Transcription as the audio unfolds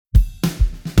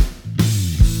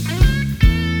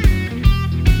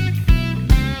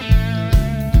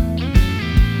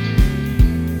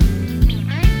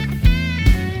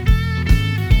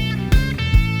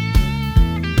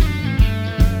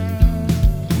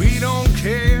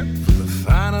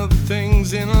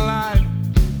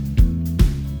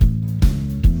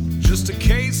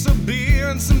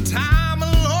spend some time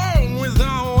alone with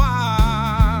our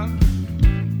wife.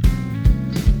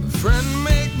 Friend,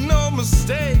 make no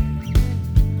mistake,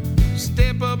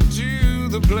 step up to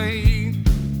the plate.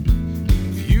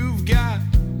 If you've got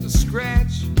a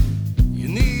scratch, you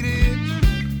need it.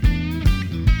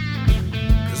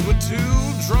 'Cause we're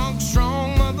two drunk,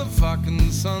 strong motherfucking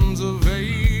sons of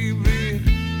baby.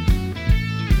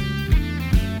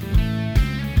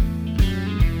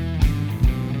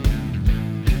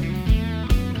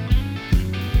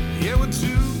 Yeah, we're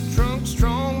two drunk,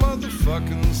 strong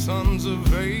motherfucking sons of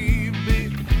baby.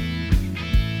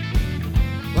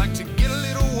 Like to get a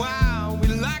little wild, we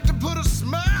like to put a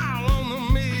smile on the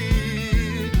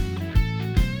mid.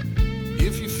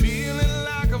 If you're feeling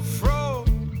like a frog,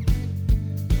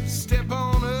 step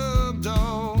on up,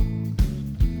 dog.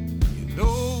 You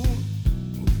know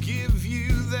we'll give you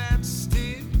that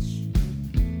stitch.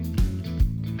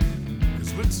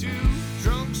 'Cause we're two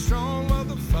drunk, strong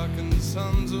motherfucking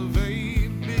sons of baby.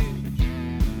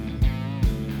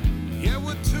 Yeah,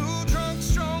 we're two drunk,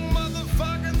 strong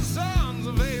motherfucking sons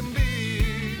of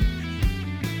baby.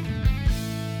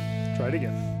 Try it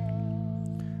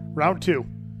again. Round 2.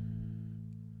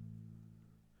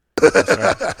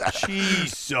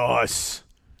 Jesus.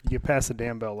 You get past the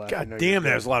damn bell left. God damn,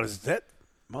 that was a lot of that.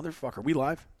 Motherfucker, we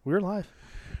live? We're live.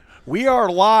 We are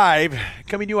live,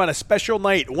 coming to you on a special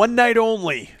night, one night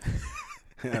only.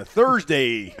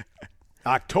 Thursday,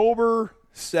 October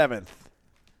 7th.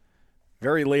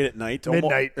 Very late at night.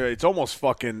 Midnight. It's almost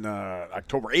fucking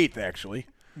October 8th, actually.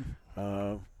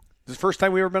 This is the first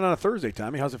time we've ever been on a Thursday,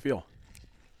 Tommy. How's it feel?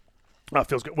 Oh, it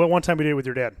feels good. Well, one time we did it with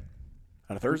your dad.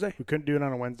 On a Thursday? We couldn't do it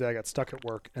on a Wednesday. I got stuck at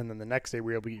work, and then the next day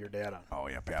we were able to get your dad on. Oh,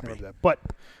 yeah, I Pappy. remember that. But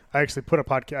I actually put a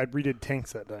podcast. I redid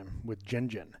Tanks that time with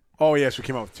Jen. Oh, yes, we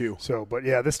came out with 2. So, but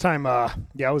yeah, this time, I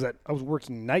was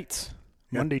working nights,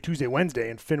 Monday, Tuesday,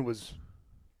 Wednesday, and Finn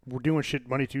we're doing shit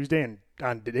Monday, Tuesday, and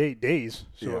on days.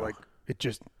 So Yeah. it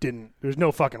just didn't. There's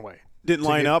no fucking way. Didn't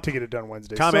line up to get it done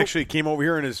Wednesday. Tom So- actually came over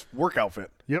here in his work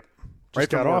outfit. Yep. Right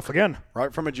Just got from off work. again.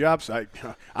 Right from a job site.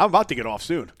 I'm about to get off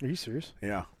soon. Are you serious?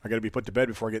 Yeah, I got to be put to bed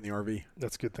before I get in the RV.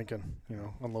 That's good thinking.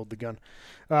 Unload the gun.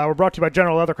 We're brought to you by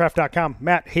GeneralLeathercraft.com.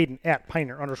 Matt Hayden at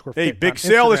Pioneer_fit. Hey, big on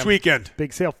sale this Instagram. weekend.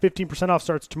 Big sale. 15% off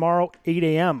starts tomorrow, 8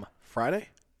 a.m. Friday?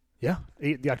 Yeah,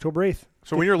 the October 8th.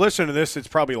 So when you're listening to this, it's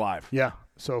probably live. Yeah.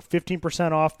 So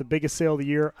 15% off, the biggest sale of the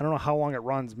year. I don't know how long it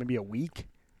runs. Maybe a week,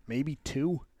 maybe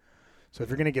 2. So if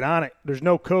you're going to get on it, there's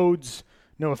no codes,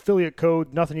 no affiliate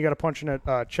code, nothing you got to punch in at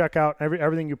checkout.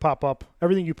 Everything you pop up,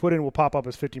 everything you put in will pop up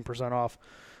as 15% off.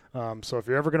 So if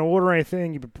you're ever going to order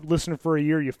anything, you've been listening for a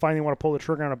year, you finally want to pull the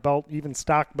trigger on a belt, even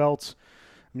stock belts.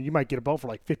 I mean, you might get a belt for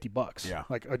like $50. Yeah.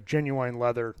 Like a genuine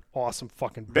leather, awesome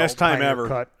fucking belt. Best time Pioneer ever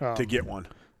cut. to get one.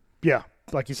 Yeah,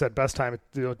 like you said, best time.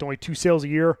 It's only 2 sales a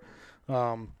year.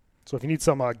 So if you need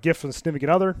some gift for the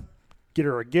significant other, get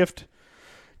her a gift.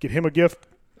 Get him a gift.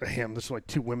 Him. There's like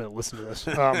 2 women that listen to this.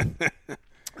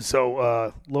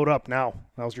 So load up now.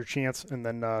 Now's your chance, and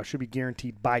then should be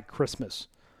guaranteed by Christmas.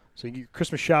 So you get your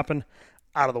Christmas shopping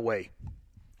out of the way.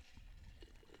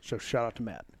 So shout out to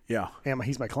Matt. Yeah. And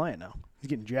he's my client now. He's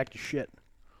getting jacked as shit.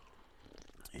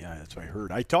 Yeah, that's what I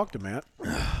heard. I talked to Matt.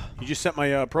 He just sent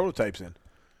my prototypes in.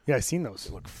 Yeah, I seen those.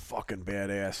 They look fucking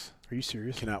badass. Are you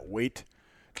serious? Cannot wait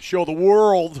to show the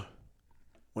world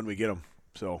when we get them.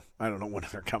 So I don't know when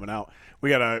they're coming out. We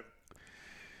got to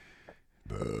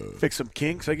fix some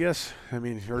kinks, I guess. I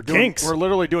mean, we're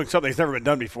literally doing something that's never been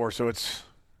done before, so it's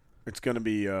going to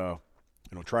be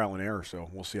trial and error. So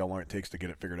we'll see how long it takes to get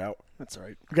it figured out. That's all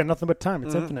right. We got nothing but time.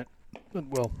 It's infinite.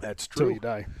 Well, that's true. Until you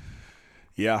die.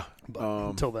 Yeah. But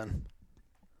until then.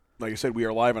 Like I said, we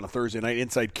are live on a Thursday night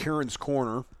inside Karen's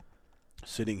Corner,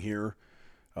 sitting here.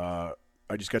 I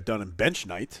just got done in bench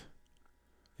night.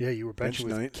 Yeah, you were benching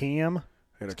with night. Cam.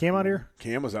 Is Cam out here?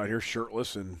 Cam was out here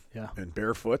shirtless and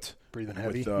barefoot. Breathing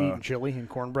heavy, eating chili and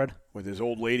cornbread. With his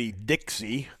old lady,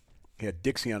 Dixie. He had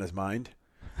Dixie on his mind.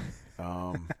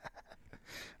 I'm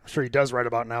sure he does right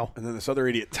about now. And then this other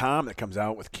idiot, Tom, that comes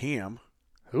out with Cam.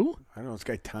 Who? I don't know. This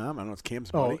guy, Tom. I don't know. It's Cam's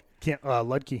buddy. Cam,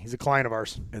 Ludke. He's a client of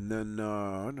ours. And then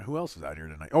who else is out here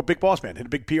tonight? Oh, Big Boss Man. Hit a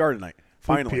big PR tonight.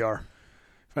 Finally. Big PR.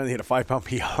 Finally hit a 5-pound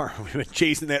PR. We've been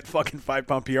chasing that fucking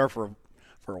 5-pound PR for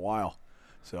a while.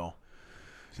 So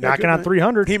knocking on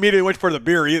 300. He immediately went for the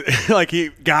beer. He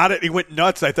got it. He went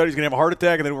nuts. I thought he was going to have a heart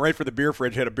attack, and then went right for the beer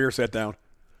fridge, had a beer set down.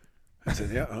 I said,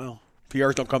 yeah, well,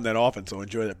 PRs don't come that often, so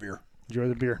enjoy that beer. Enjoy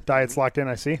the beer. Diet's locked in,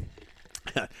 I see.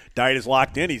 Diet is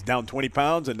locked in. He's down 20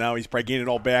 pounds, and now he's probably gaining it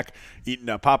all back, eating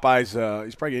Popeye's.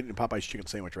 He's probably eating Popeye's chicken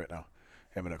sandwich right now,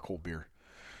 having a cold beer.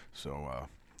 So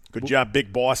good job,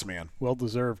 Big Boss Man. Well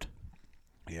deserved.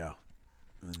 Yeah.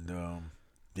 And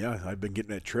Yeah, I've been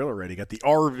getting that trailer ready. Got the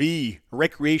RV,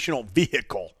 recreational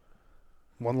vehicle.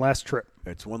 One last trip.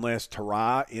 It's one last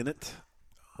hurrah in it.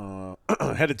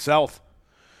 Headed south.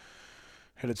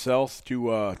 Headed south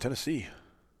to Tennessee.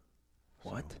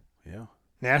 What? So, yeah.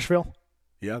 Nashville?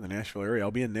 Yeah, the Nashville area.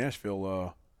 I'll be in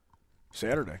Nashville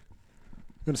Saturday.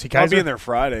 Going to see I'll Kaiser? be in there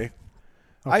Friday.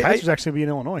 Oh, Kaiser's actually going to be in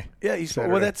Illinois. Yeah,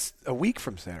 Saturday. well, that's a week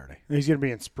from Saturday. He's going to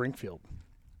be in Springfield.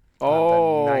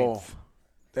 Oh, the 9th.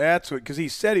 That's what, because he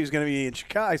said he was going to be in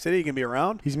Chicago. I said he can be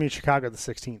around. He's going to be in Chicago the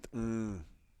 16th.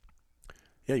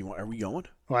 Yeah, are we going?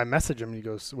 Well, I messaged him. And he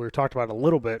goes, we talked about it a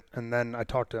little bit, and then I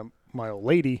talked to my old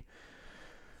lady,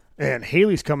 and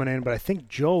Haley's coming in, but I think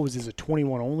Joe's is a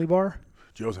 21 only bar.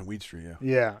 Joe's on Weed Street, yeah.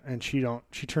 Yeah, and she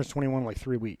turns 21 in like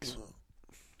 3 weeks,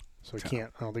 so I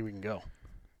don't think we can go.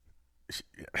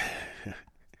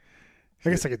 I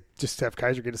guess I could just have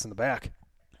Kaiser get us in the back.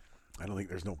 I don't think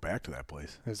there's no back to that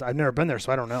place. I've never been there,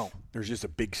 so I don't know. There's just a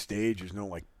big stage. There's no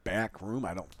like back room.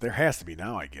 There has to be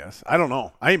now, I guess. I don't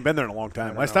know. I ain't been there in a long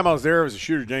time. Last time I was there, it was a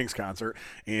Shooter Jennings concert,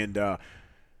 and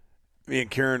me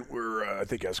and Karen were, I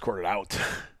think, escorted out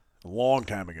a long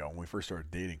time ago when we first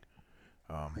started dating.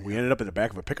 We ended up in the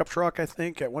back of a pickup truck, I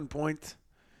think, at one point.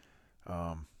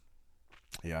 Yeah,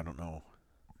 I don't know.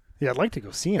 Yeah, I'd like to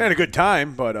go see him. I had a good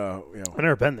time, but I've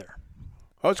never been there.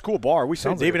 Oh, it's a cool bar. We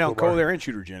saw David like Allen Coe there and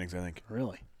Shooter Jennings, I think.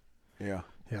 Really? Yeah.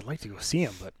 Yeah, I'd like to go see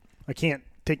him, but I can't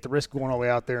take the risk going all the way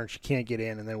out there, and she can't get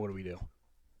in, and then what do we do?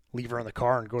 Leave her in the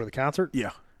car and go to the concert? Yeah.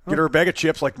 Get her a bag of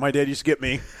chips like my dad used to get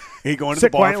me. He'd go into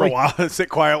Sit the bar quietly. for a while, sit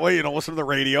quietly, listen to the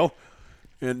radio.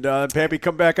 And Pappy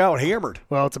come back out hammered.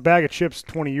 Well, it's a bag of chips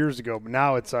 20 years ago, but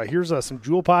now it's here's some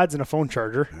Jewel Pods and a phone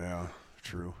charger. Yeah,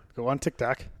 true. Go on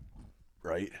TikTok.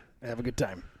 Right. Have a good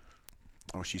time.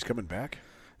 Oh, she's coming back?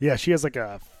 Yeah, she has like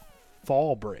a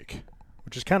fall break,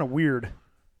 which is kind of weird.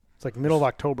 It's like middle of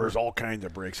October. There's all kinds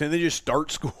of breaks. And they just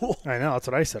start school. I know, that's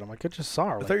what I said. I'm like, I just saw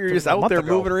her. I thought you were just out there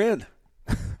moving her in.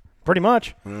 Pretty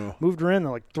much. Yeah. Moved her in.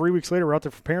 Like 3 weeks later, we're out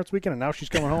there for Parents Weekend, and now she's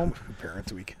coming home.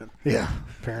 Parents weekend. Yeah,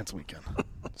 Parents Weekend.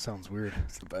 Sounds weird.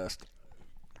 It's the best.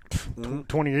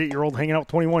 28-year-old hanging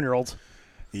out with 21-year-olds.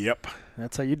 Yep.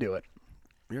 That's how you do it.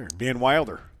 Yeah. Van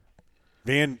Wilder.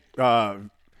 Van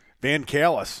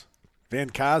Callis. Van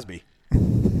Cosby.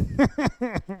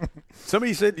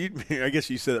 Somebody said, I guess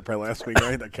you said that probably last week,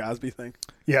 right? That Cosby thing?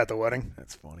 Yeah, at the wedding.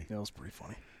 That's funny. That was pretty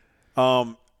funny.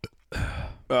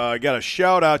 I got a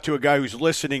shout out to a guy who's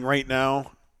listening right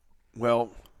now.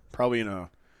 Well, probably in a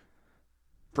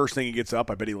first thing he gets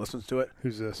up, I bet he listens to it.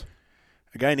 Who's this?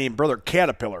 A guy named Brother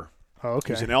Caterpillar. Oh,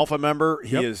 okay. He's an Alpha member.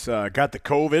 He has got the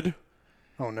COVID.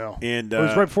 Oh, no. And it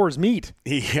was right before his meet.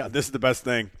 Yeah, this is the best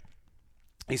thing.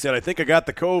 He said, I think I got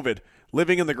the COVID.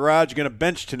 Living in the garage, going to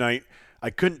bench tonight.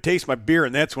 I couldn't taste my beer,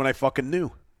 and that's when I fucking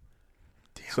knew.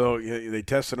 Damn. So they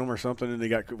tested him or something, and they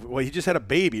got – well, he just had a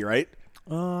baby, right?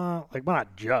 Like, well,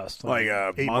 not just. Like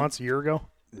 8 months, a year ago?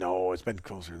 No, it's been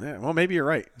closer than that. Well, maybe you're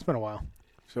right. It's been a while.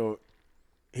 So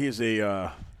he is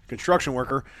a construction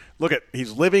worker. Look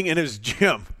he's living in his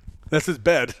gym. That's his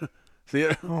bed. See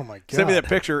it? Oh, my God. Send me that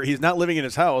picture. He's not living in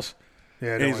his house.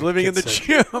 Yeah, and he's living in the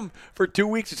gym for 2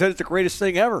 weeks. He said it's the greatest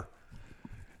thing ever.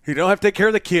 He don't have to take care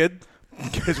of the kid.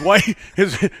 His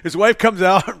wife comes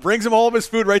out, brings him all of his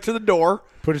food right to the door.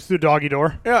 Put it through the doggy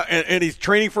door. Yeah, and he's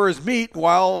training for his meet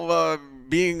while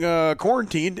being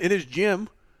quarantined in his gym.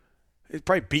 He's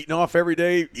probably beating off every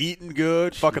day, eating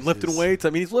good, fucking lifting weights. I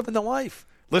mean, he's living the life.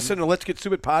 Listen to Let's Get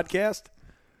Stupid podcast.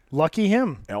 Lucky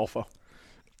him. Alpha.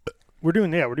 We're doing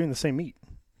the same meet.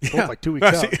 Both like 2 weeks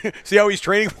out. See how he's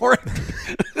training for it?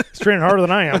 He's training harder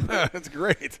than I am. That's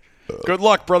great. Good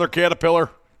luck, Brother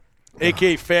Caterpillar,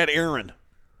 a.k.a. Fat Aaron.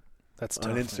 That's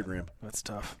tough. On Instagram. Man. That's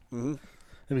tough. Mm-hmm.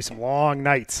 There'll be some long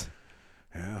nights.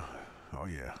 Yeah. Oh,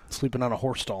 yeah. Sleeping on a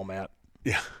horse stall mat.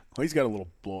 Yeah. Well, he's got a little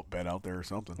blow-up bed out there or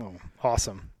something. Oh,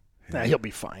 awesome. Yeah. Nah, he'll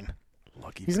be fine.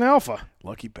 Lucky. He's an alpha.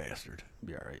 Lucky bastard. He'll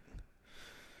be all right.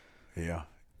 Yeah.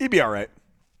 He'd be all right.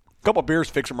 A couple of beers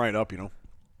fix him right up,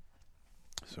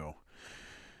 So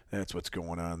that's what's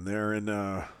going on there. And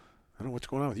I don't know what's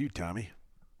going on with you, Tommy.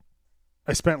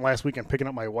 I spent last weekend picking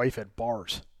up my wife at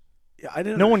bars. Yeah, I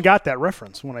didn't. No one got that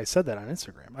reference when I said that on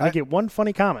Instagram. I didn't get one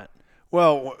funny comment.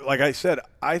 Well, like I said,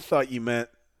 I thought you meant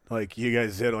like you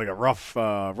guys had like a rough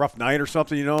night or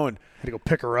something, and had to go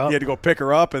pick her up. You had to go pick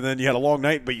her up, and then you had a long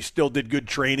night, but you still did good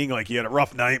training. Like you had a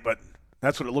rough night, but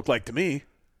that's what it looked like to me.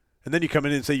 And then you come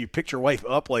in and say you picked your wife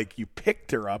up, like you picked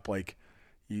her up, like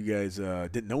you guys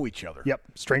didn't know each other. Yep,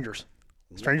 strangers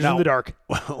in the dark.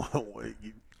 Well,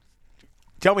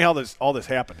 tell me how all this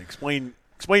happened. Explain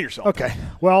yourself. Okay.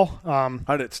 Well,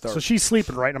 how did it start? So she's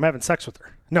sleeping, right? And I'm having sex with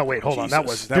her. No, wait, hold on. That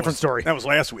was a different story. That was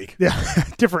last week. Yeah,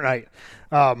 different night.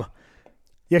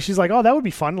 Yeah, she's like, oh, that would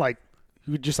be fun. Like,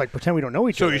 you would just like pretend we don't know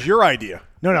each So other. it was your idea.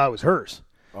 No, it was hers.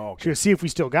 Oh, okay. She goes, see if we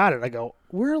still got it. I go,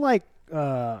 we're like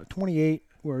 28.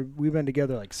 We've been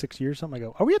together like 6 years, something. I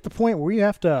go, are we at the point where we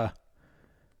have to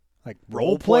like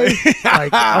role play?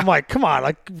 Like, I'm like, come on,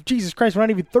 like Jesus Christ, we're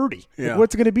not even 30. Like, Yeah.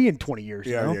 what's it going to be in 20 years?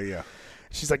 Yeah, you know? yeah.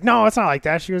 She's like, no, it's not like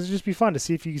that. She goes, it'd just be fun to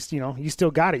see if you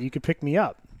still got it. You could pick me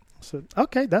up. So,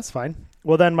 okay, that's fine.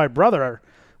 Well, then my brother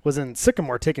was in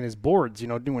Sycamore taking his boards,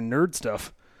 doing nerd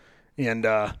stuff. And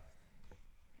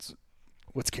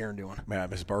what's Karen doing? Man,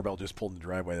 Mrs. Barbell just pulled in the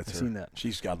driveway. That's I've her. seen that.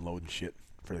 She's got loading shit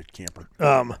for the camper.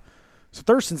 So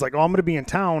Thurston's like, oh, I'm going to be in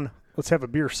town. Let's have a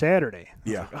beer Saturday.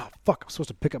 Yeah. Like, oh, fuck, I'm supposed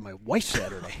to pick up my wife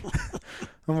Saturday.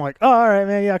 I'm like, oh, all right,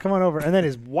 man, yeah, come on over. And then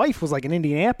his wife was like in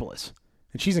Indianapolis,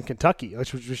 and she's in Kentucky.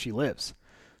 That's where she lives.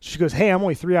 She goes, hey, I'm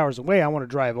only 3 hours away. I want to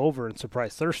drive over and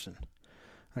surprise Thurston.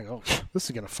 I go, this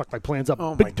is going to fuck my plans up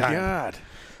big time. Oh, my God.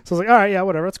 So I was like, all right, yeah,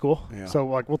 whatever, that's cool. Yeah. So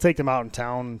like, we'll take them out in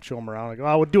town, show them around. I go,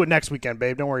 oh, we'll do it next weekend,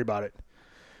 babe. Don't worry about it.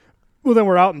 Well, then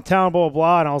we're out in town, blah, blah,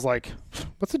 blah. And I was like,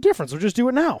 what's the difference? We'll just do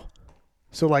it now.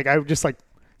 So like, I just like,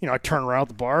 I turn around at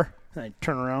the bar, and I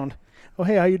turn around. Oh,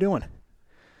 hey, how you doing?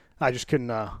 I just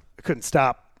couldn't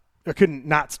stop. I couldn't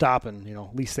not stop and,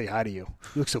 at least say hi to you.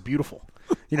 You look so beautiful.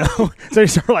 So you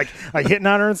start like hitting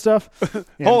on her and stuff. And,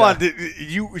 Hold on.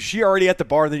 Was she already at the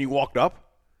bar and then you walked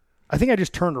up? I think I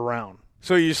just turned around.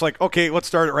 So you're just like, okay, let's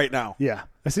start it right now. Yeah.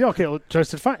 I said, okay. Well, I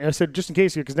said, fine. I said, just in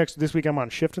case, because this week I'm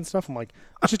on shift and stuff. I'm like,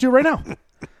 let's just do it right now.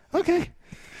 Okay.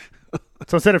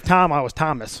 So instead of Tom, I was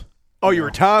Thomas. Oh, you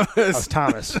were Thomas? I was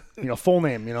Thomas. Full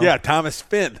name, Yeah, Thomas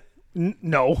Finn.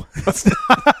 No. That's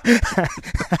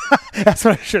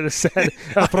what I should have said.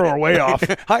 I'll throw her way off.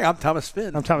 Hi, I'm Thomas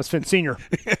Finn. I'm Thomas Finn, Sr.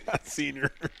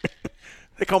 Senior.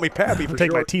 They call me Pappy for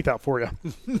Take my short. teeth out for you.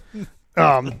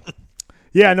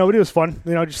 Yeah, no, but it was fun.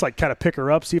 Just like kind of pick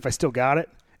her up, see if I still got it.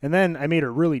 And then I made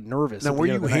her really nervous. Now, at the were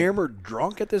end you of the night. hammered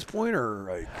drunk at this point,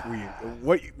 or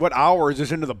like what hour is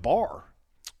this into the bar?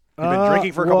 You've been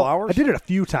drinking for a couple hours? I did it a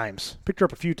few times. Picked her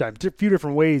up a few times. Did a few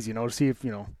different ways, to see if,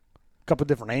 a couple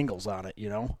different angles on it,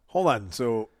 Hold on.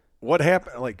 So what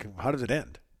happened? Like, how does it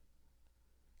end?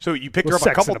 So you picked her up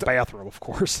Sex a couple in the bathroom, of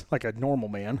course, like a normal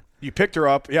man. You picked her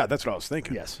up. Yeah, that's what I was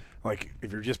thinking. Yes. Like,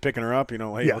 if you're just picking her up, hey,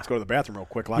 Yeah. let's go to the bathroom real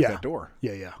quick. Lock that door.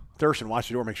 Yeah. Thurston, watch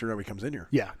the door. Make sure nobody comes in here.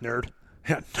 Yeah, nerd.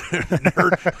 Yeah,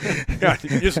 nerd. Yeah,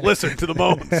 you just listen to the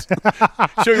moans.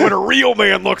 Show you what a real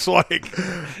man looks like.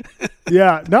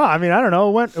 Yeah, no, I mean, I don't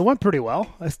know. It went pretty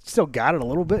well. I still got it a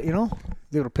little bit,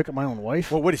 Able to pick up my own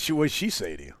wife. Well, what did she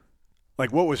say to you?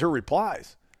 Like, what was her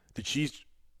replies? Did she? Just,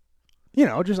 I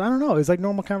don't know. It was like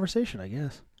normal conversation, I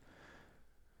guess.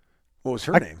 What was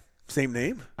her name? Same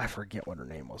name? I forget what her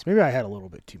name was. Maybe I had a little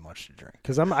bit too much to drink.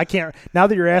 Because I can't, now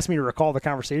that you're asking me to recall the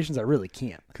conversations, I really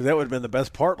can't. Because that would have been the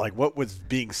best part. Like, what was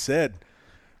being said?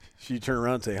 She'd turn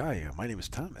around and say, hi, my name is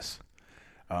Thomas.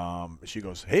 She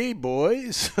goes, hey,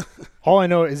 boys. All I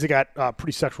know is it got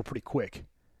pretty sexual pretty quick.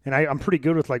 And I'm pretty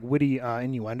good with, like, witty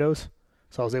innuendos.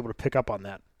 So I was able to pick up on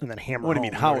that and then hammer What do you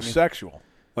home, mean, how what I mean? sexual?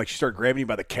 Like, she started grabbing you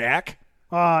by the cack?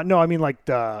 No, I mean, like,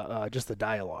 just the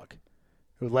dialogue.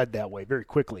 It led that way very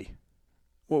quickly.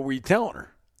 What were you telling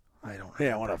her? I don't know. Hey,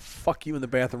 I want to fuck you in the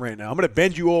bathroom right now. I'm going to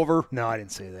bend you over. No, I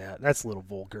didn't say that. That's a little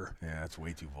vulgar. Yeah, that's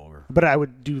way too vulgar. But I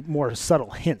would do more subtle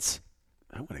hints.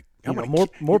 I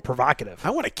want More provocative.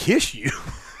 I want to kiss you.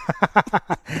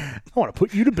 I want to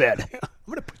put you to bed. I'm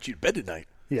going to put you to bed tonight.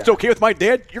 Yeah. It's okay with my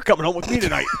dad. You're coming home with me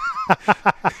tonight.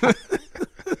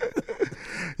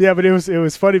 Yeah, but it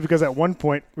was funny because at one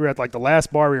point we were at like the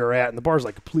last bar we were at, and the bar's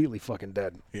like completely fucking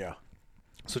dead. Yeah.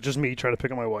 So just me trying to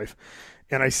pick up my wife,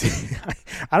 and I see,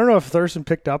 I don't know if Thurston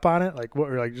picked up on it, like what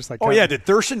we're like just like. Oh yeah, did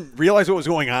Thurston realize what was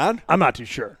going on? I'm not too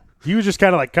sure. He was just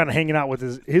kind of hanging out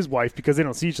with his wife because they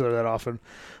don't see each other that often.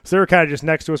 So they were kind of just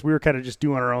next to us. We were kind of just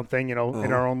doing our own thing, in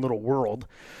our own little world.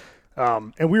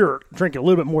 And we were drinking a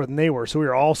little bit more than they were, so we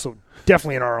were also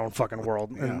definitely in our own fucking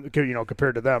world, and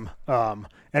compared to them. And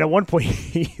at one point,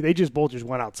 they both just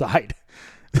went outside.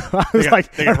 I was I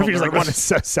don't know if he just want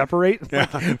to separate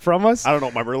from us. I don't know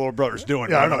what my little brother's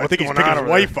doing. Yeah, I don't know. I think he's picking his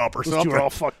wife up or something. Those two are all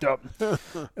fucked up.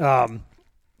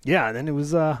 Yeah, and then it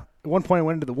was at one point I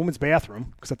went into the women's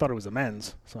bathroom because I thought it was a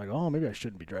men's. So I go, oh, maybe I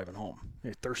shouldn't be driving home.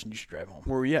 Hey, Thurston, you should drive home.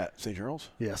 Where were we at? St. Charles?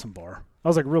 Yeah, some bar. I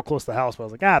was like real close to the house, but I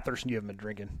was like, Thurston, you haven't been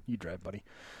drinking. You drive, buddy.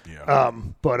 Yeah.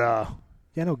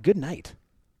 Good night.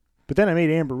 But then I made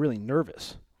Amber really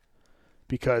nervous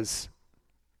because,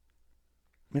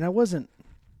 I mean, I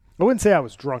wouldn't say I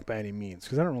was drunk by any means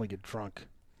because I don't really get drunk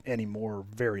anymore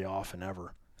very often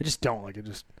ever. I just don't. Like, it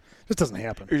just doesn't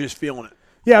happen. You're just feeling it.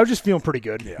 Yeah, I was just feeling pretty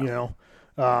good, Yeah.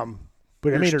 But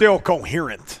You're I made still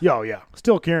coherent. yeah,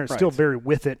 still caring, Right. still very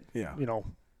with it. Yeah. You know,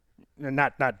 and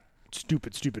not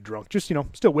stupid drunk. Just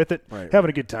still with it, Right. having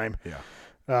a good time. Yeah.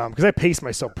 Because I pace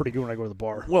myself pretty good when I go to the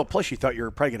bar. Well, plus you thought you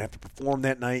were probably going to have to perform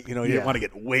that night. You didn't want to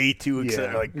get way too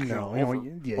excited. Like, you don't want to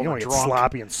get overdrunk.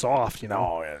 sloppy and soft.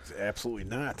 No, absolutely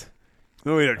not.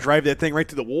 No way to drive that thing right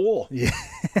to the wall. Yeah.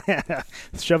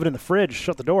 Shove it in the fridge.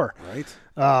 Shut the door. Right.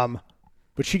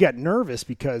 But she got nervous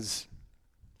because,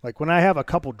 like, when I have a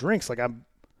couple drinks, like I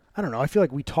don't know, I feel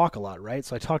like we talk a lot, right?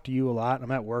 So I talk to you a lot.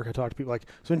 I'm at work. I talk to people. Like,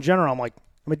 so in general,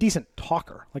 I'm a decent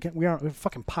talker. Like, we have a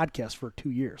fucking podcast for 2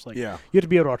 years. Like, Yeah. you have to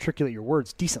be able to articulate your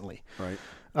words decently. Right.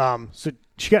 So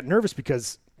she got nervous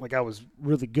because, like, I was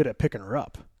really good at picking her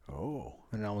up. Oh.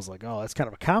 And I was like, oh, that's kind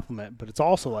of a compliment. But it's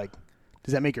also like,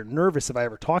 does that make her nervous if I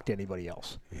ever talk to anybody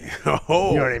else?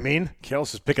 Oh. You know what I mean?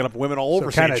 Kels is picking up women all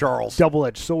over So kinda St. Charles.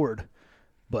 Double-edged sword.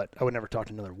 But I would never talk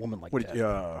to another woman like What? that.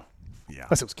 Yeah.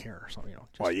 Unless it was Karen or something,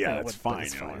 just, Well, yeah, that's but fine,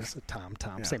 It's fine. It's Tom,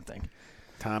 Yeah. same thing.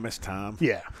 Thomas, Tom,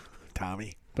 Yeah.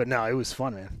 Tommy. But no, it was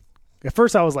fun, man. At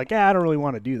first I was like, I don't really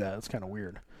want to do that. It's kind of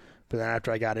weird. But then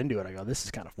after I got into it, I go, this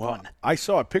is kind of Well, fun. I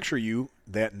saw a picture of you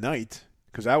that night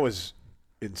because I was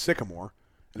in Sycamore,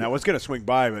 and I was going to swing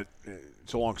by, but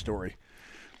it's a long story.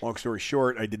 Long story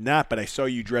short, I did not, but I saw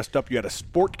you dressed up. You had a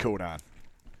sport coat on.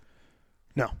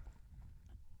 No.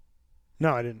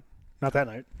 No, I didn't. Not that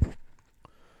night.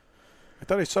 I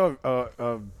thought I saw.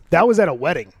 That was at a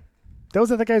wedding. That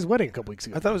was at that guy's wedding a couple weeks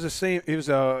ago. I thought it was the same. It was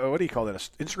a what do you call that?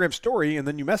 An Instagram story, and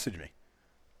then you messaged me,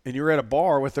 and you were at a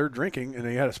bar with her drinking, and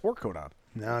you had a sport coat on.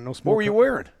 No smoke. What were you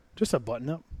wearing? Just a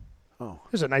button-up. Oh,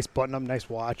 Just a nice button-up, nice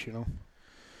watch, yeah,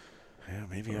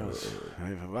 maybe I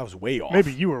was way off.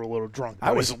 Maybe you were a little drunk.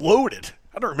 I was loaded.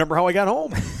 I don't remember how I got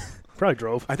home. Probably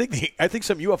drove. I think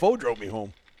some UFO drove me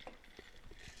home.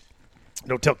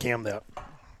 Don't tell Cam that.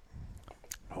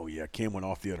 Oh yeah, Cam went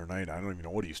off the other night. I don't even know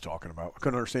what he was talking about. I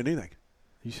couldn't understand anything.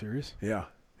 Are you serious? Yeah,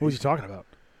 What was he talking about?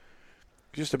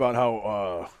 just about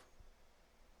how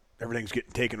everything's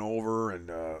getting taken over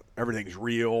and everything's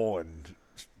real and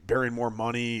burying more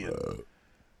money and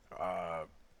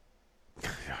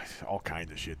all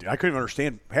kinds of shit. Dude. I couldn't even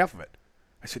understand half of it.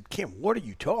 I said, Cam, what are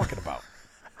you talking about?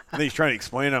 And then he's trying to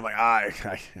explain it. I'm like, I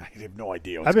have no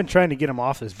idea. I've been trying to get him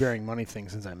off this burying money thing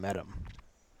since I met him.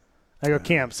 I go,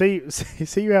 Cam, say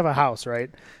you have a house, right?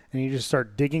 And you just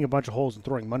start digging a bunch of holes and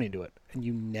throwing money into it, and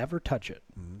you never touch it.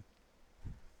 Mm-hmm.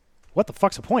 What the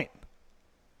fuck's the point?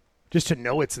 Just to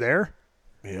know it's there?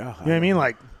 Yeah. You know what I mean?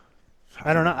 Like,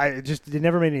 I don't know. It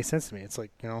never made any sense to me. It's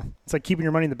like, it's like keeping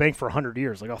your money in the bank for 100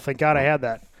 years. Like, oh, thank God I had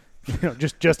that.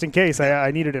 Just in case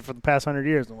I needed it for the past 100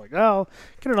 years. I'm like, oh,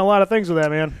 getting a lot of things with that,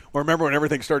 man. Or remember when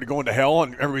everything started going to hell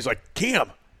and everybody's like,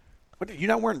 Cam, what? You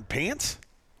not wearing pants?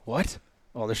 What?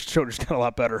 Oh, this show just got a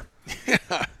lot better. Too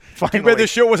Finally. bad this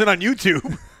show wasn't on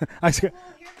YouTube. I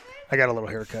got a little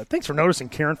haircut. Thanks for noticing,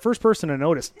 Karen. First person to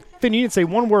notice. Finn, you didn't say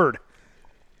one word.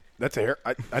 That's a hair.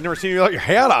 I never seen you without your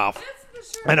hat off.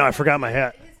 I know. I forgot my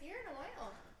hat. His hair in a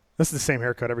while. This is the same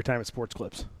haircut every time at Sports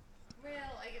Clips. Well,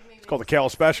 I guess maybe It's called the Cal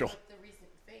Special. the recent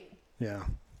fade. Yeah.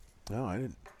 No, I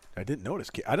didn't notice.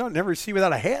 I don't never see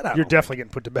without a hat on. You're definitely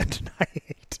getting put to bed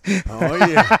tonight. Oh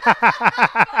yeah.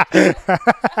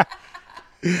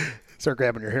 Start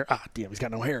grabbing your hair. Ah, damn, he's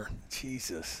got no hair.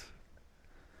 Jesus.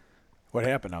 What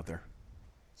happened out there?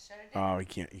 Shut it down. Oh, he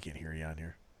can't hear you on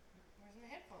here. Where's my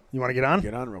headphones? You want to get on?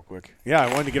 Get on real quick. Yeah, I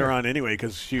wanted to get her on anyway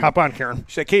because she Hop on, Karen.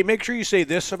 said, "Kate, make sure you say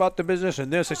this about the business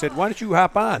and this." I said, "Why don't you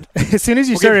hop on?" As soon as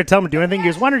you started to tell him to do anything, he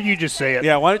goes, why don't you just say it?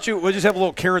 Yeah, why don't you? We'll just have a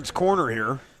little Karen's Corner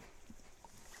here.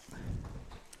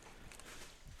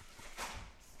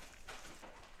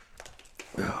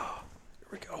 Here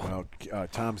we go. Well,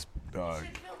 Tom's. Should fill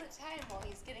the time while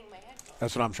he's getting my headphones.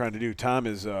 That's what I'm trying to do. Tom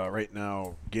is right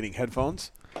now getting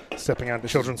headphones. Stepping on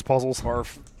children's puzzles.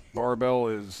 Barbell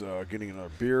is getting a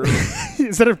beer.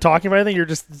 Instead of talking about anything, you're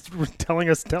just telling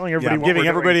everybody Yeah, I'm what giving we're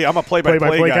everybody. doing. I'm a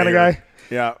play-by-play kind of here.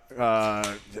 guy.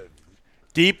 Yeah.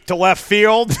 Deep to left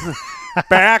field.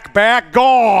 back,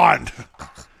 gone.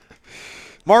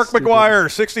 Mark McGuire,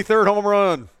 63rd home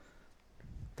run.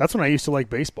 That's when I used to like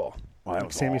baseball. Well, that Like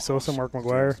was Sammy awesome. Sosa, Mark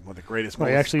McGuire. One of the greatest I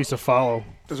moments. actually used to follow.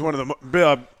 This is one of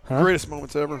the greatest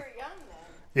moments ever. You were young then.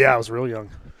 Yeah, I was real young.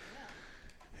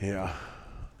 Yeah.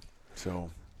 So,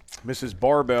 Mrs.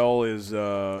 Barbell is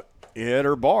at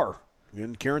her bar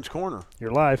in Karen's Corner.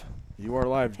 You're live. You are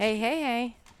live. Hey, hey,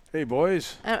 hey. Hey,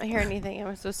 boys. I don't hear anything. Am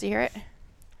I supposed to hear it?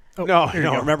 Oh, No, here you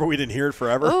go. remember we didn't hear it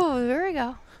forever? Oh, there we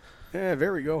go. Yeah,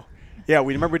 there we go. Yeah,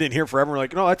 we remember we didn't hear it forever. We're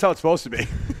like, no, that's how it's supposed to be.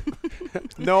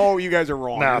 No, you guys are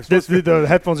wrong. No, You're supposed to- the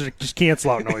headphones just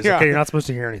cancel out noise. Yeah. Okay, you're not supposed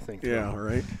to hear anything. yeah,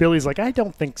 right. Billy's like, I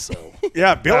don't think so.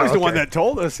 Yeah, Billy's Oh, the one okay. that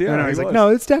told us. Yeah, No, he he's like, was. no,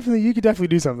 it's definitely, you could definitely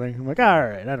do something. I'm like, all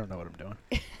right, I don't know what I'm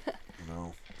doing.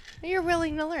 No. You're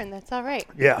willing to learn. That's all right.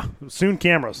 Yeah, soon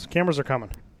cameras. Cameras are coming.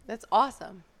 That's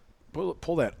awesome.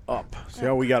 Pull that up. See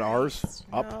how we got ours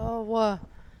up? Oh,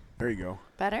 There you go.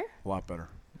 better? A lot better.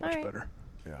 All Much right. better.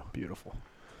 Yeah. Beautiful.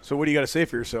 So what do you got to say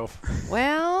for yourself?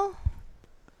 Well,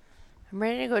 I'm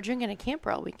ready to go drinking a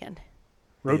camper all weekend.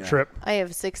 Road Yeah. trip. I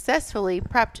have successfully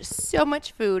prepped so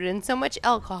much food and so much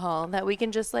alcohol that we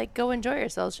can just like go enjoy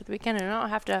ourselves for the weekend and not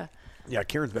have to. Yeah,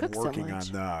 Karen's been Cook so working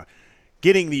much. on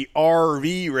getting the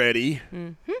RV ready.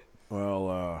 Mm-hmm.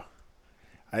 Well,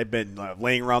 I've been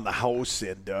laying around the house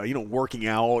and working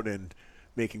out and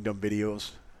making dumb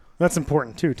videos. That's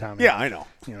important too, Tommy. Yeah, I know.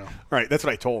 You know. Right, that's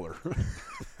what I told her.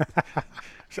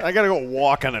 So I got to go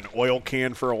walk on an oil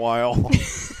can for a while. Where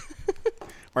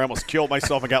I almost killed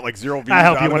myself and got like 0 views I'll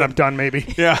help out you of when it. I'm done,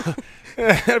 maybe. Yeah,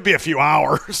 it'll be a few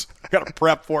hours. I got to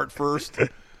prep for it first.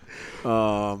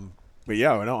 But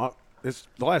yeah, I know it's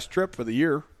the last trip for the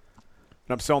year, and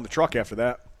I'm selling the truck after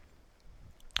that.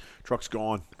 Truck's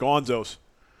gone, gonzos.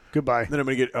 Goodbye. Then I'm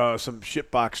gonna get some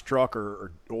shitbox truck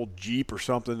or old Jeep or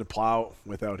something to plow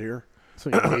with out here, That's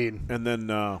what you need. and then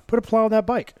Put a plow on that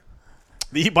bike.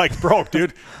 the e-bike's broke,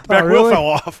 dude. The back really? wheel fell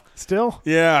off. Still?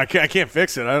 Yeah, I can't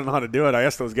fix it. I don't know how to do it. I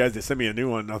asked those guys to send me a new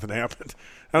one. Nothing happened.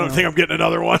 I don't think I'm getting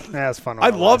another one. That's fun. I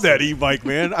love that e-bike,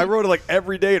 man. I rode it like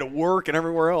every day to work and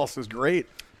everywhere else. It was great.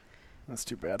 That's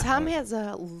too bad. Tom has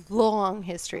a long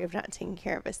history of not taking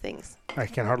care of his things. I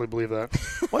can hardly believe that.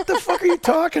 What the fuck are you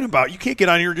talking about? You can't get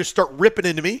on here and just start ripping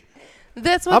into me.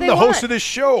 That's what I'm they the want. host of this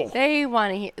show. They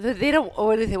want to hear. They don't.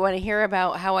 What do they want to hear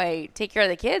about? How I take care of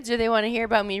the kids, or they want to hear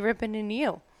about me ripping into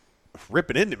you?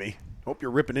 Ripping into me. Hope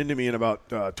you're ripping into me in about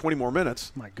 20 more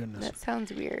minutes. My goodness. That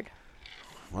sounds weird.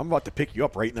 I'm about to pick you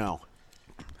up right now.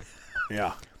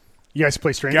 Yeah. You guys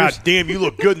play strangers? God damn, you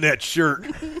look good in that shirt.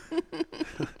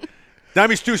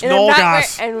 Dami Stu's And I'm not,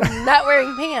 Nolgas. and I'm not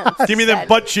wearing pants. Give me them instead.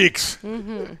 butt cheeks. All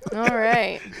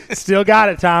right. Still got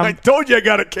it, Tom. I told you I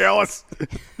got a callus.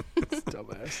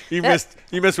 Dumbass. You That-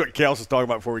 missed what Callus was talking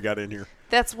about before we got in here.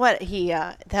 That's what he.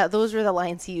 Those were the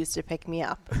lines he used to pick me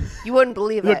up. You wouldn't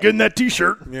believe You look it. good in that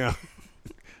T-shirt. Yeah.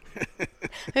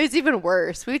 It was even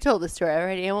worse. We told the story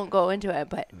already. I won't go into it,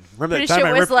 but Remember that pretty time sure I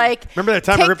it was ripped- like, remember that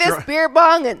time I take ripped this your- beer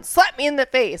bong and slap me in the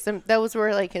face. And those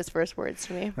were like his first words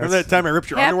to me. Remember that time I ripped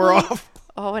your underwear Happily- off?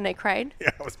 Oh, and I cried.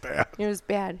 Yeah, it was bad. It was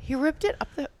bad. He ripped it up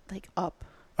up.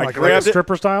 Like a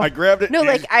stripper style? I grabbed it. No, and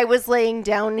like I was laying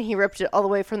down and he ripped it all the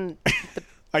way from the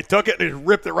I took it and it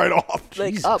ripped it right off.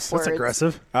 like Jesus, upwards. that's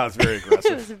aggressive. That was very It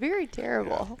aggressive. was very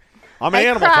terrible. I'm an I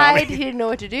animal, cried. Tommy. He didn't know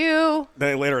what to do.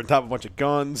 Then I laid her on top of a bunch of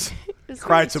guns. It was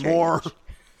Cried very some more. strange.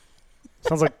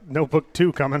 Sounds like Notebook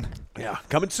 2 coming. Yeah,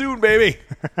 coming soon, baby.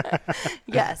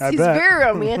 Yes, I he's bet. very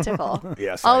romantical.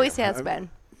 Yes, I Always am. has been.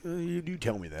 You do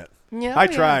tell me that. Yeah, I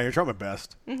try. I try my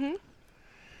best.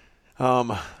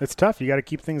 It's tough. You got to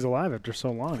keep things alive after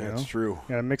so long. That's you know? true. You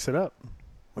got to mix it up.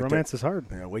 Wait Romance till- is hard.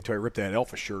 Yeah, wait till I rip that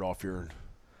Alpha shirt off here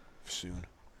soon.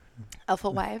 Alpha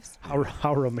Wives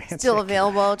How romantic. still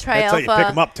available. Try That's how Alpha. you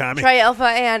pick 'em up, Tommy. Try Alpha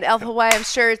and Alpha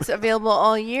Wives shirts available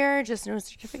all year. Just no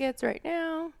certificates right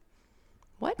now.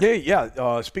 What?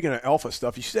 Yeah. Speaking of Alpha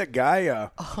stuff, you see that guy?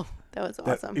 Oh, that was That-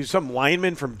 awesome. He's some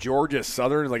lineman from Georgia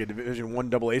Southern, like a Division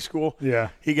I AA school. Yeah.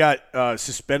 He got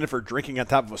suspended for drinking on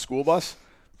top of a school bus.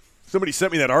 Somebody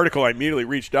sent me that article. I immediately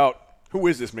reached out. Who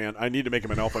is this man? I need to make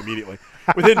him an Alpha immediately.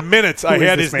 Within minutes, I is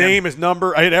had this his man? name, his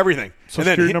number. I had everything. Social And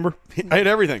then security number? I had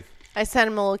everything. I sent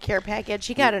him a little care package.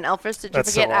 He got an Alpha certificate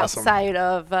so awesome. outside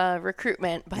of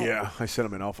recruitment. But Yeah, I sent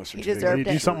him an Alpha certificate. deserved You do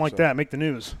it. something like that. Make the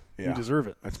news. Yeah. You deserve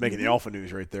it. That's making the Alpha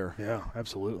news right there. Yeah,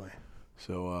 absolutely.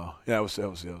 So yeah, that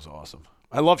was awesome.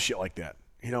 I love shit like that.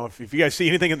 You know, if you guys see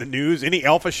anything in the news, any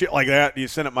Alpha shit like that, you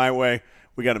send it my way.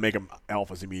 We got to make them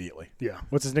Alphas immediately. Yeah.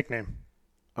 What's his nickname?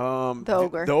 The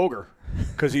Ogre. The Ogre,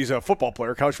 because he's a football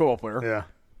player, college football player. Yeah.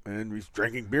 And he's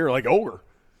drinking beer like Ogre.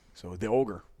 So the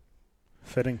Ogre.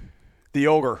 Fitting. The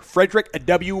Ogre. Frederick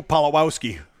W.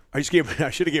 Polowowski. I should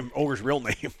have given him Ogre's real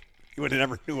name. He would have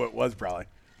never knew what it was, probably.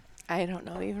 I don't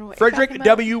know even what Frederick you're talking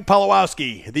W. about.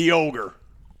 Polowowski, the Ogre.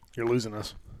 You're losing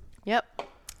us. Yep.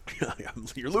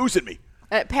 You're losing me.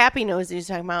 Pappy knows what he's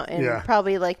talking about, and Yeah.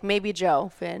 probably like maybe Joe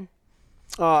Finn.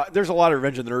 There's a lot of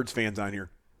Revenge of the Nerds fans on here.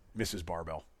 Mrs.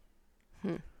 Barbell.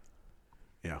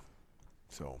 Yeah.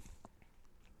 So,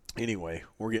 anyway,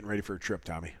 we're getting ready for a trip,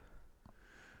 Tommy.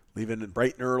 Leaving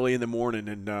bright and early in the morning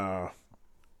in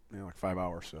like 5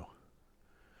 hours. So,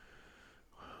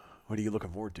 what are you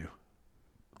looking forward to?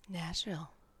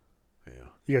 Nashville. Yeah.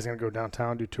 You guys gonna go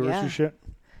downtown, do touristy Yeah. shit,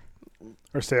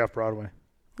 or stay off Broadway?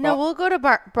 No, we'll go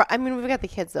to I mean, we've got the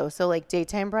kids though, so like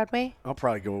daytime Broadway. I'll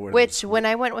probably go with Which, when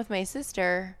I went with my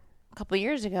sister a couple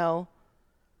years ago,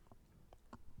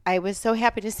 I was so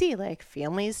happy to see like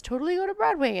families totally go to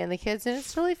Broadway and the kids, and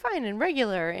it's totally fine and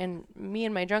regular. And me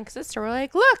and my drunk sister were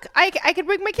like, "Look, I could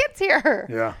bring my kids here."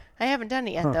 Yeah. I haven't done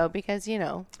it yet though because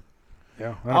Yeah. I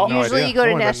have no usually idea. you go I've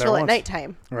to only been there Nashville at once.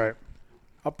 nighttime. Right.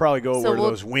 I'll probably go So where we'll-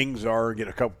 those wings are and get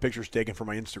a couple pictures taken for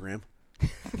my Instagram.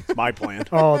 It's my plan.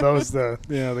 Oh, those the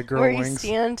girl Where you wings,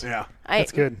 stand. Yeah.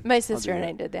 That's good. My sister do and that.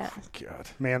 I did that. God.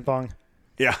 man thong.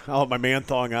 Yeah, I'll have my man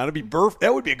thong on. It'd be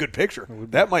that would be a good picture.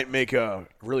 That might make a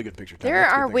really good picture. Tom. There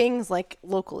That's a good are thing. wings like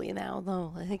locally now,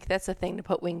 though. I think that's the thing to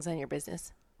put wings on your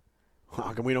business.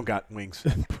 How come we don't got wings?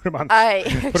 Put it on. I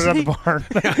Put it on the barn.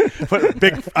 Put it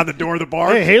big on the door of the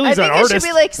bar. Hey, I Haley's an think it artist. should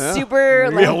be like super It'd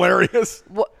be like hilarious.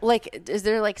 like is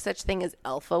there like such thing as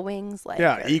alpha wings like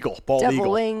Yeah, or eagle, bald devil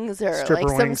eagle. wings or Stripper like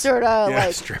some wings. sort of Yeah,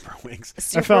 like stripper wings.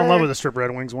 I fell in love super- with a strip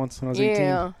red wings once when I was 18.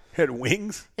 yeah. Had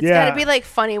wings. It's Yeah. got to be like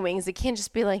funny wings. It can't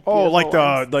just be like Oh, beautiful like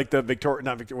the ones. Victoria,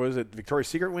 not Victoria. What is it? Victoria's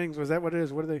Secret wings? Was that what it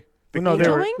is? What are they? Well, no,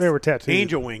 Angel they wings? were tattooed.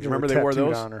 Angel wings. Remember they wore tattooed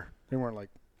those? on her. They weren't like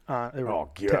they were Oh,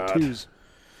 God. tattoos.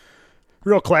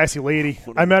 Real classy lady.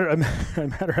 I met her. I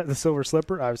met her at the Silver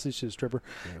Slipper. Obviously, she's a stripper,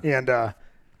 and I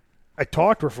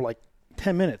talked to her for like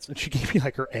 10 minutes, and she gave me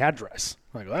like her address.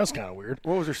 I'm like, well, that's kind of weird.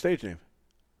 What was her stage name?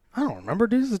 I don't remember,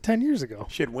 dude. This is 10 years ago.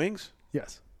 She had wings.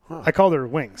 Yes, I called her I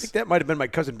Wings. think that might have been my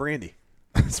cousin Brandy.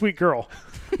 Sweet girl.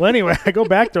 Well, anyway, I go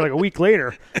back there like a week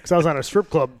later because I was on a strip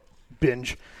club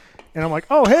binge, and I'm like,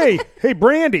 oh, hey,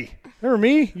 Brandy. Remember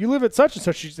me? You live at such and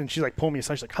such. And she's like, pulling me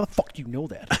aside. She's like, how the fuck do you know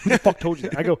that? Who the fuck told you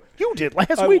that? I go, you did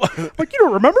last week. I'm like, you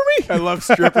don't remember me? I love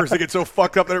strippers. They get so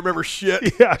fucked up they don't remember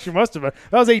shit. Yeah, she must have been.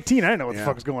 I was 18. I didn't know what the Yeah.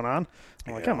 fuck was going on.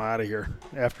 I'm like, I'm out of here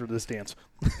after this dance.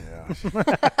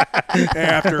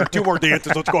 After 2 more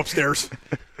dances, let's go upstairs.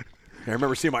 I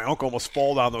remember seeing my uncle almost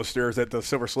fall down those stairs at the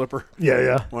Silver Slipper.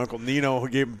 Yeah. My uncle Nino, who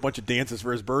gave him a bunch of dances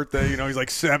for his birthday. You know, he's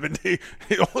like 70.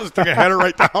 He almost took a header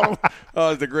right down. Oh, it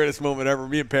was the greatest moment ever.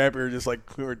 Me and Pappy were just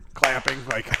like, we were clapping.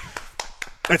 Like,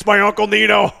 that's my Uncle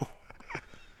Nino.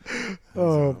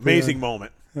 Oh, Amazing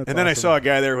moment. That's and then I awesome. saw a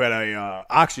guy there who had a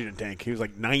oxygen tank. He was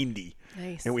like 90.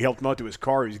 Nice. And we helped him out to his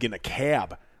car. He was getting a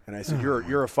cab. And I said,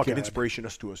 you're a fucking God. inspiration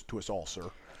to us all, sir.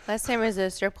 Last time I was at a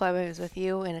strip club, I was with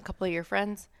you and a couple of your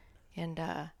friends, and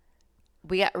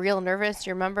we got real nervous.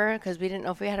 You remember? Because we didn't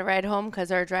know if we had a ride home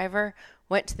because our driver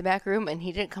went to the back room and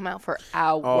he didn't come out for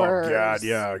hours. Oh, God,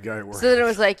 yeah. Guy So then it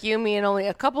was like you, me, and only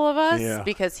a couple of us Yeah.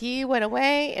 because he went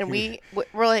away, and we're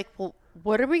like, well,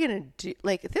 what are we gonna do?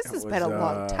 Like, this has been a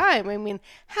long time. I mean,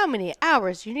 how many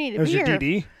hours you need to That was be your here?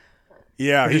 DD?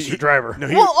 Yeah, He's your driver. No,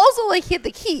 he, Well, also like he had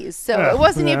the keys, so Yeah, it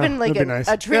wasn't yeah, even like that'd be nice.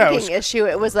 a Yeah, drinking it was- issue.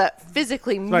 It was a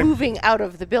physically like- moving out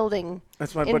of the building.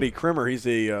 that's my in- buddy Krimmer. He's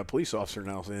a police officer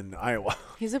now in Iowa.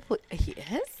 He's he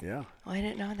is. Yeah. Oh, I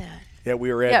didn't know that. Yeah,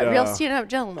 we were at Yeah, real stand-up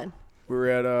gentleman. we were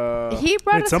at He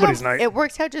brought It's us somebody's home. night. It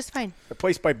worked out just fine. a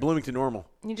place by Bloomington Normal.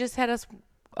 You just had us.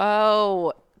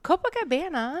 Oh,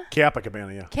 Copacabana.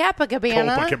 Capacabana, yeah.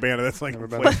 Capacabana. Copacabana. That's like a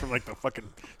place from like the fucking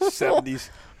 70s.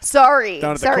 Sorry,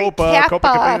 Down at the sorry.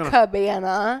 Copacabana.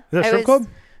 Capacabana. Is that a I strip was- club?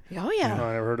 Oh yeah. Oh,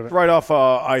 I never heard of it. Right off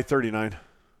I-39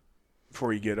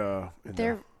 before you get in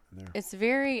They're, it's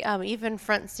very even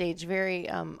front stage, very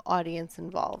audience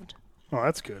involved. Oh,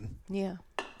 that's good. Yeah,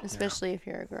 especially if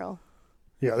you're a girl.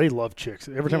 Yeah, they love chicks.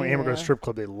 Every time Amber goes to Yeah. strip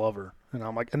club, they love her. And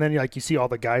I'm like, and then like you see all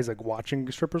the guys like watching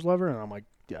strippers love her, and I'm like,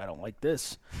 yeah, I don't like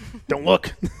this. Don't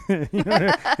look. You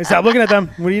know, stop looking at them.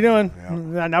 What are you doing?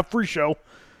 Not free show.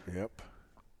 Yep.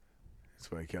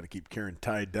 That's why you got to keep Karen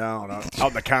tied down out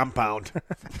in the compound.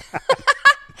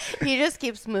 He just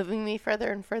keeps moving me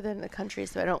further and further in the country,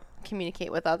 so I don't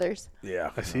communicate with others.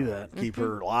 Yeah. I see that. Keep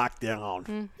her locked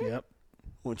down. Yep.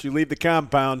 Once you leave the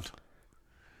compound,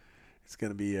 it's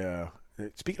going to be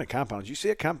speaking of compounds, you see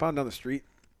a compound down the street?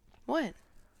 What?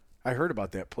 I heard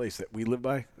about that place that we live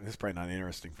by. This is probably not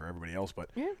interesting for everybody else, but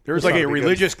Yeah. there was It's like not a big good.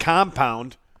 religious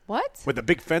compound What? with a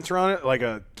big fence around it, like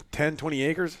a 10, 20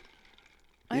 acres.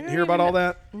 I You didn't don't hear about even all know-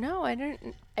 that? No, I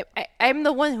don't. I'm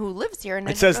the one who lives here, and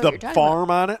I It don't says know the what you're talking about.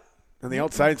 farm on it. On the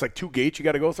outside, it's like 2 gates you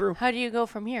got to go through. How do you go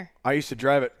from here? I used to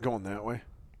drive it going that way.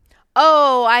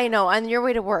 Oh, I know. On your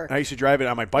way to work. I used to drive it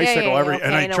on my bicycle okay,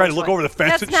 and I know try to which look one. over the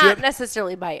fence That's and not shit.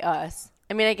 necessarily by us.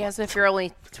 I mean, I guess if you're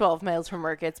only 12 miles from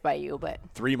work, it's by you. But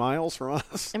 3 miles from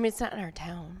us. I mean, it's not in our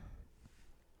town.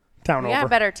 Town We got a over.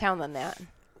 better town than that.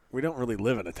 We don't really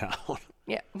live in a town.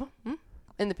 Yeah.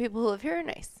 And the people who live here are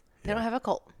nice. They don't have a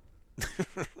cult.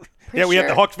 Yeah, we have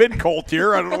the Huck Finn cult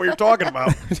here. I don't know what you're talking about.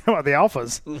 Talking about the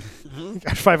alphas. You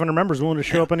got 500 members willing to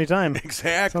show up anytime.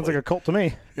 Exactly. Sounds like a cult to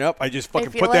me. Yep, I just fucking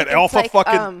feel put like that it's alpha like,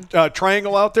 fucking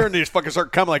triangle out there, and they just fucking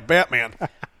start coming like Batman.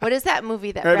 What is that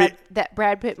movie that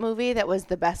Brad Pitt movie that was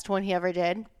the best one he ever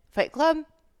did? Fight Club?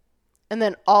 And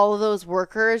then all of those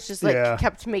workers just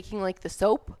kept making like the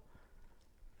soap.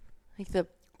 Like the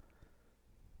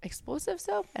explosive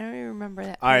soap? I don't even remember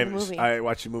that movie. I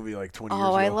watched the movie like 20 years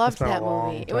ago. Oh, I loved been a that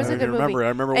long movie. It was a I good movie. remember. I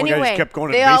remember one anyway, guy just kept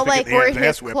going to the they all basement like getting were his his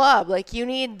ass whipped. club. Like you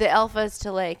need the alphas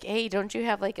to like, hey, don't you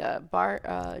have like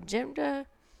a gym to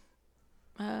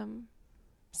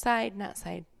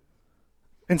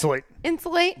Insulate.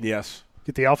 insulate? Yes.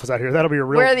 Get the alphas out here. That'll be a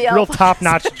Where are the real alphas?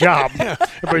 top-notch job.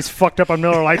 Everybody's fucked up on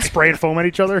Miller Lite, spraying foam at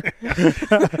each other. Like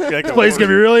This place is going to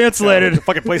be really insulated. The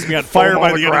fucking place be on fire Foam by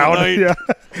all the end of the night.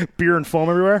 Yeah. Beer and foam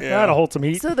everywhere. Yeah. That'll hold some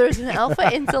heat. So there's an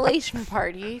alpha insulation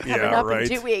party coming Yeah, up right. in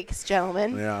 2 weeks,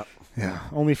 gentlemen. Yeah. Yeah,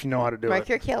 only if you know how to do Mark it.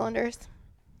 your calendars.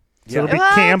 So it'll be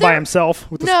Well, Cam by there-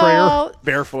 himself with the sprayer. No,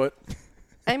 Barefoot.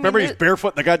 I mean, Remember, he's there-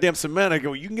 barefoot in the goddamn cement. I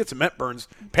go, you can get cement burns.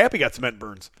 Pappy got cement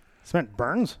burns. Cement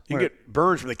burns? You Where- can get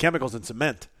burns from the chemicals in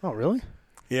cement. Oh, really?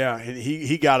 Yeah, and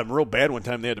he got him real bad one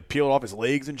time. They had to peel it off his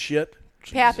legs and shit.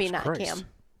 Pappy, not Christ. Cam.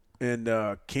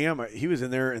 And Cam, he was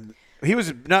in there, and he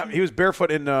was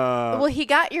barefoot in. Well, he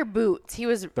got your boots. He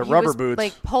was the rubber boots.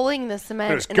 like pulling the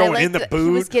cement. It was and going I in the He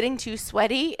was boot. getting too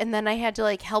sweaty, and then I had to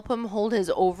like help him hold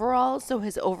his overalls so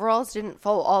his overalls didn't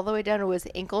fall all the way down to his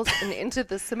ankles and into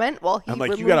the cement while he I'm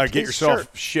like, you removed gotta get his yourself shirt.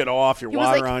 shit off. Your He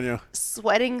water was like on you.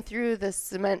 sweating through the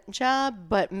cement job,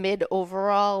 but mid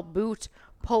overall boot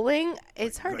pulling.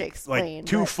 It's hard to explain. Like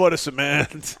 2 but foot of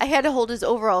cement. I had to hold his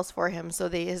overalls for him so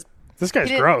his This guy's He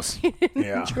didn't- gross.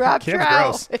 Yeah. drop Cam's trout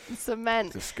gross. in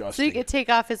cement. So Disgusting. you could take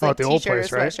off his Oh, like at the old t-shirt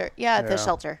place, or right? sweatshirt. Yeah, at the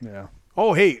shelter. Yeah.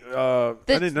 Oh, hey, The,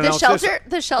 I didn't the announce shelter, this.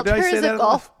 the shelter Did I say is that a in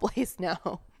golf place now.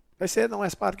 Did I say it in the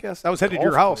last podcast? I was headed to Golf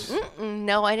your house. place?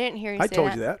 No, I didn't hear you I say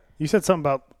told you that. You said something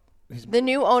about The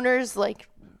new owners like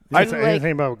you didn't do, say like-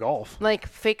 anything about golf.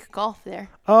 fake golf there.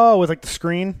 Oh, with like the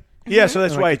screen. Yeah, so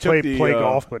that's And, why I like, took play the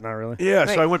golf, but not really. Yeah,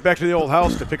 so Right. I went back to the old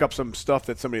house to pick up some stuff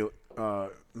that somebody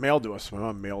mailed to us. My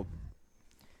mom mailed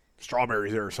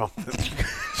strawberries there or something.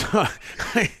 So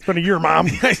It's been a year, Mom.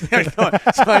 I know.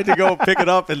 So I had to go pick it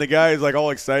up, and the guy is like all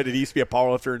excited. He used to be a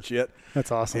powerlifter and shit.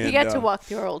 That's awesome. Yeah. You And, got to walk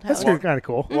through our old house. That's kind of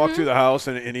cool. Walked through the house,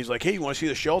 and he's like, "Hey, you want to see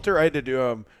the shelter?" I had to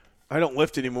do. I don't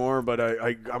lift anymore, but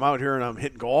I'm out here and I'm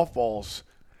hitting golf balls.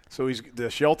 So the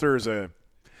shelter is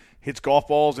hits golf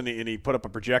balls, and he put up a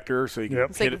projector so he can Yep.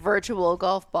 It's hit like it. virtual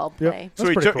golf ball Yep. play. So That's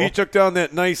he pretty took cool. he took down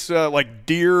that nice like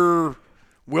deer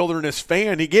wilderness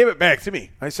fan. He gave it back to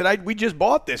me. I said, "We just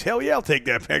bought this. Hell yeah, I'll take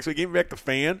that back." So he gave me back the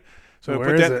fan. So I Where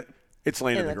put is that. it? It's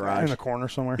laying in the garage. In the corner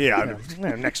somewhere. Yeah.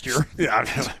 Yeah, next year. Yeah,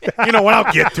 you know when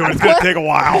I'll get to it, it's gonna take a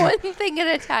while. One thing at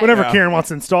a time. Whenever Yeah. Karen wants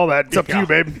to install that, it's up to Yeah. you,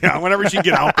 babe. Yeah, whenever she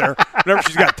get out there, whenever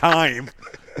she's got time,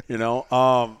 you know.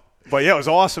 But yeah, it was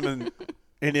awesome,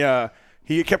 and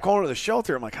he kept calling it the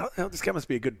shelter. I'm like, this guy must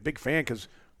be a big fan because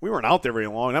we weren't out there very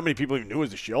long. Not many people even knew it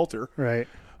was the shelter. Right.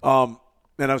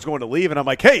 And I was going to leave, and I'm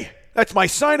like, hey, that's my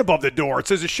sign above the door. It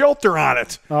says a shelter on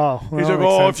it. Oh, well, He's that like,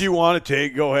 makes oh, sense. if you want to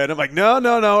take, go ahead. I'm like,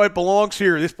 no, it belongs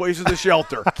here. This place is a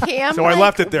shelter. Cam, So I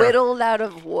left it there. whittled out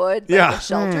of wood, like Yeah. a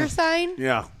shelter sign.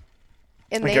 Yeah.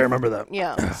 And I they- can't remember that.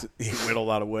 Yeah. He whittled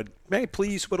out of wood. May I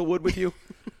please whittle wood with you?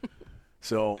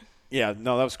 So, yeah,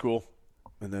 no, that was cool.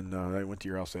 And then I went to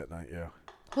your house that night, yeah.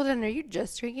 Hold on, are you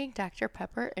just drinking Dr.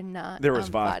 Pepper and not There was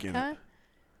vodka in vodka? it.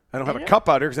 I don't have a don't- cup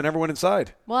out here because I never went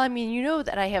inside. Well, I mean, you know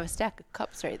that I have a stack of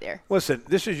cups right there. Listen,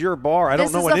 this is your bar. I don't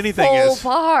This know is what a anything full is.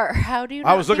 bar. How do you? I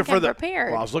Not was looking think for I'm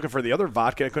prepared. Well, I was looking for the other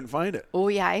vodka. I couldn't find it. Oh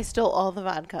yeah, I stole all the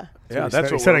vodka. Yeah, He that's said,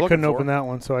 what he said we're I couldn't looking open for. that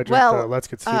one, so I drank Well, Let's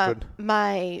Get Stupid.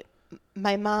 My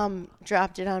mom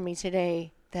dropped it on me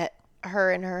today that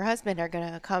her and her husband are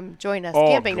gonna come join us Oh,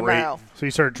 camping great. tomorrow. So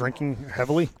you started drinking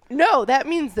heavily? No, that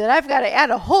means that I've got to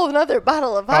add a whole another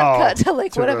bottle of vodka Oh, to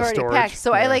like to what the I've already storage. packed.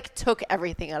 So I Yeah. like took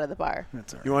everything out of the bar.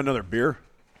 That's all right. You want another beer?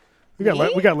 We got Me?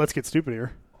 we got Let's Get Stupid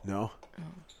here. No.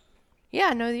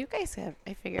 Yeah, no, you guys have.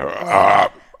 I figured. It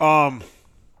out. And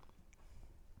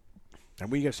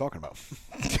what are you guys talking about?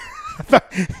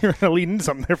 You're gonna lead into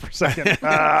something there for a second.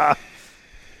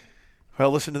 Well,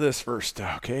 listen to this first,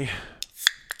 okay?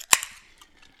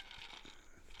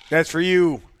 That's for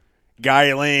you,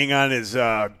 guy laying on his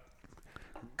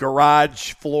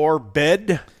garage floor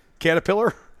bed,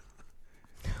 Caterpillar.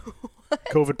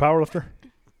 COVID powerlifter.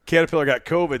 Caterpillar got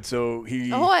COVID, so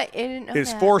he Oh, I didn't know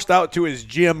is that. forced out to his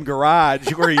gym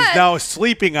garage where he's now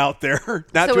sleeping out there,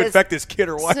 not So to his- infect his kid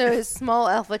or wife. So his small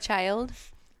alpha child,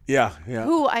 yeah.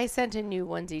 who I sent a new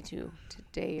onesie to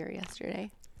today or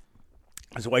yesterday.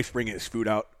 His wife's bringing his food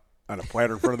out on a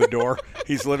platter in front of the door.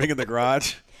 He's living in the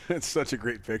garage. It's such a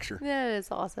great picture. That is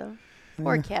awesome.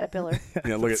 Or a caterpillar.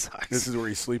 Yeah, look at sucks. this is where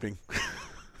he's sleeping.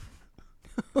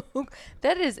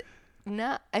 That is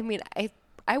not. I mean,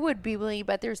 I would be willing to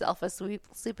bet there's alpha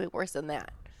sleeping worse than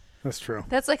that. That's true.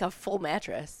 That's like a full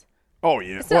mattress. Oh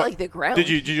yeah, It's not like the ground. Did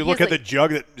you He look has, at the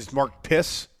jug that is marked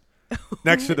piss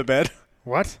next to the bed,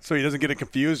 What? so he doesn't get it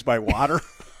confused by water?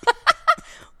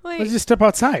 Wait, Let's just step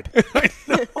outside.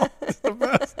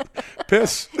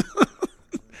 Piss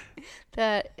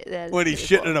that is when he's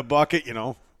pretty shitting in a bucket,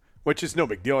 which is no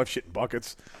big deal. I've shit in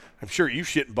buckets. I'm sure you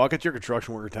shit in buckets. You're a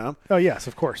construction worker, Tom. Oh, yes,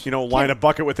 of course. Line a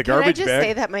bucket with the Can I garbage just bag.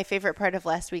 say that my favorite part of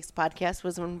last week's podcast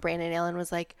was when Brandon Allen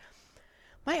was like,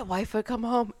 my wife would come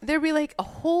home. There'd be like a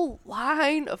whole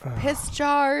line of piss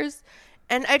jars.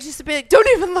 And I'd just be like, don't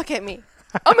even look at me.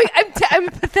 Oh my, I'm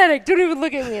pathetic. Don't even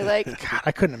look at me. Like, God,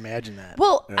 I couldn't imagine that.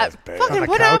 well, I That's bad. On fucking the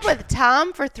put up couch? with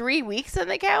Tom for 3 weeks on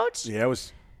the couch. Yeah, it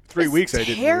was 3 weeks. I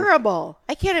didn't move. Terrible.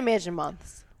 I can't imagine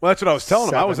months. Well, that's what I was telling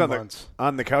him. I was 7 on months.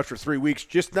 the couch for 3 weeks,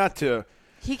 just not to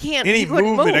He can't. any he couldn't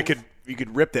movement. move. You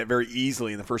could rip that very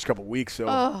easily in the first couple of weeks. So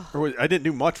I didn't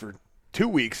do much for 2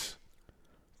 weeks.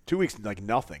 2 weeks, like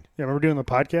nothing. Yeah, remember doing the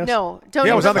podcast? No, don't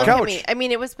Yeah, I even was on the look at couch. me. I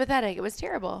mean, it was pathetic. It was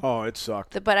terrible. Oh, it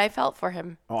sucked. But I felt for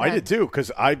him. Oh, I did too,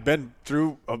 because I've been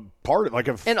through a part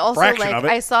of And also, fraction like, of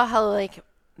it. I saw how like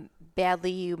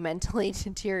badly you mentally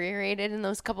deteriorated in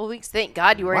those couple weeks. Thank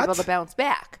God you were What? able to bounce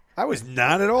back. I was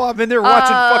not at all. I've been there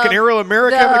watching fucking Aerial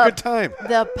America, having a good time.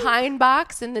 The pine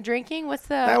box and the drinking. What's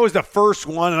That was the first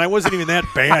one, and I wasn't even that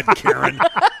bad, Karen.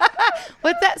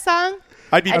 what's that song?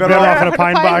 I'd be I'd better better off off in a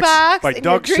pine box by and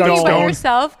Doug you're drinking by Stone.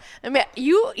 yourself. I mean,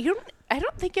 you. I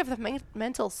don't think you have the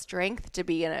mental strength to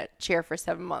be in a chair for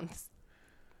 7 months.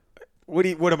 What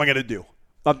am I going to do?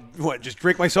 Just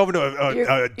drink myself into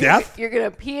a death? You're gonna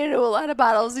pee into a lot of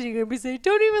bottles, and you're gonna be saying,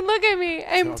 "Don't even look at me.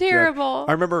 I'm terrible."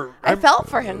 I remember. I felt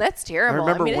for him. That's terrible. I,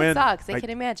 remember mean, when it sucks. I I-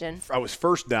 can imagine. I was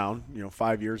first down,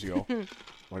 5 years ago,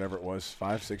 whatever it was,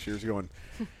 5, 6 years ago. And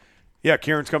yeah,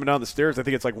 Karen's coming down the stairs. I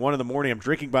think it's like 1 a.m. I'm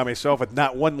drinking by myself with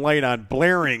not one light on,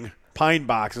 blaring Pine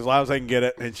Box as loud as I can get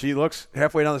it. And she looks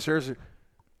halfway down the stairs.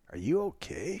 Are you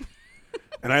okay?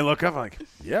 And I look up. I'm like,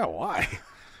 yeah, why?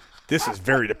 This is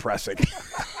very depressing.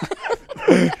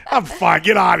 I'm fine.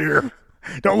 Get out of here.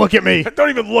 Don't look at me. Don't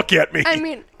even look at me. I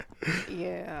mean,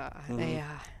 yeah.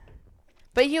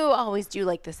 But you always do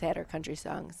like the sadder country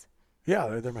songs. Yeah,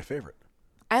 they're my favorite.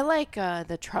 I like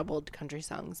the troubled country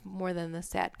songs more than the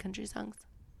sad country songs.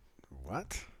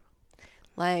 What?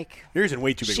 Like, You're using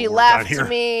way too big she a word down left here.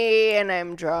 me and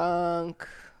I'm drunk.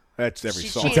 That's every She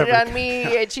song. cheated on me.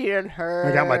 I cheated on her.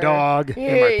 I got my dog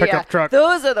in my pickup truck.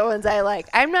 Those are the ones I like.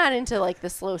 I'm not into like the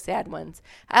slow, sad ones.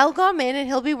 I'll come in and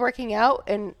he'll be working out,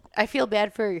 and I feel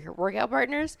bad for your workout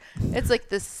partners. It's like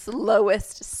the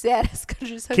slowest, saddest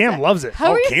country song. Cam loves it.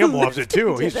 How are you Cam loves it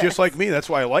too. listening to He's this? just like me. That's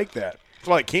why I like that. That's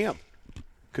why I like Cam.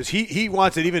 Because he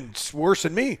wants it even worse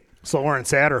than me. Slower and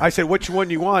sadder. I said, which one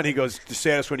do you want? He goes, the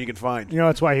saddest one you can find. You know,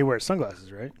 that's why he wears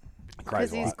sunglasses, right?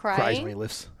 Cries Because a he's lot. Cries when he crying.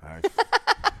 lifts.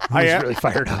 I He's am- really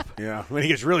fired up. Yeah. When he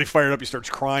gets really fired up, he starts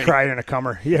crying. Cried in a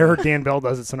comer. Yeah, I heard Dan Bell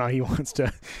does it, so now he wants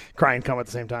to cry and come at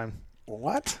the same time.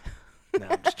 What? No,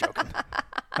 I'm just joking.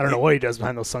 I don't know what he does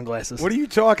behind those sunglasses. What are you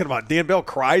talking about? Dan Bell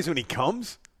cries when he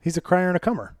comes? He's a crier and a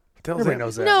comer. the hell's Everybody that?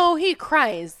 knows that. No, he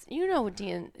cries. You know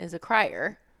Dan is a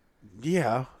crier.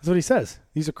 Yeah. That's what he says.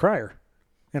 He's a crier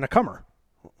and a comer.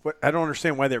 But I don't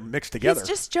understand why they're mixed together. He's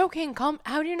just joking.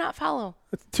 How do you not follow?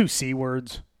 That's 2 C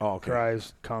words. Oh, okay.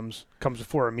 Cries, comes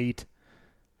before a meet.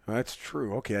 That's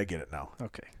true. Okay, I get it now.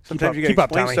 Okay. Sometimes you keep got to up,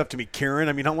 explain Tommy. stuff to me, Karen.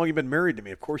 I mean, how long you been married to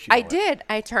me? Of course you know I it. did.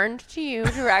 I turned to you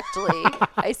directly.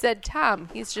 I said, Tom,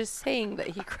 he's just saying that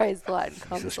he cries a lot and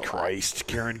comes Jesus a lot. Christ,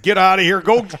 Karen. Get out of here.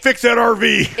 Go fix that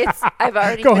RV. I've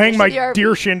already Go hang finished my the RV.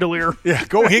 deer chandelier. Yeah,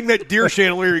 go hang that deer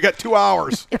chandelier. You got 2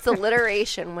 hours. It's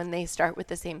alliteration when they start with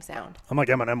the same sound. I'm like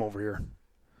Eminem over here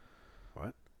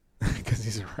What? because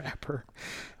he's a rapper.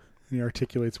 He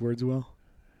articulates words well.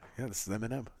 Yeah, this is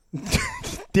Eminem.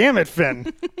 Damn it,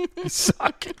 Finn. You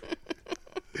suck.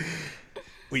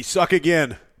 We suck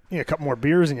again. You need a couple more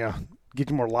beers and you get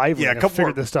you more lively. Yeah, a and couple figure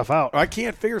more- this stuff out. I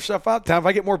can't figure stuff out, Tom. If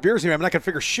I get more beers here, I'm not going to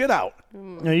figure shit out.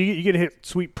 You get to hit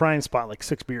sweet prime spot like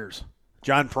 6 beers.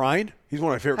 John Prine, he's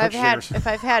one of my favorite country singers. If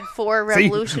I've had 4 See,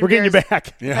 Revolution we're getting you beers,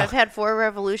 back. if I've had 4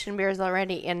 Revolution beers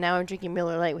already, and now I'm drinking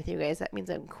Miller Lite with you guys, that means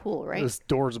I'm cool, right? Those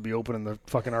doors will be open in the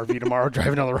fucking RV tomorrow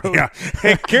driving down the road. Yeah.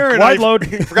 Hey, Karen, Wide I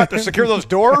load. forgot to secure those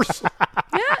doors.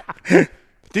 Yeah.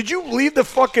 Did you leave the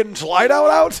fucking slide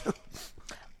out?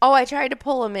 Oh, I tried to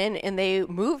pull them in, and they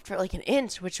moved for like an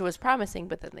inch, which was promising,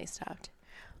 but then they stopped.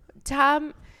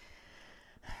 Tom,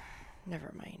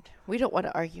 Never mind. We don't want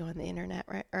to argue on the internet,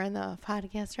 right? Or on the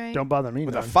podcast, right? Don't bother me.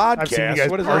 With a none. podcast? I've seen you guys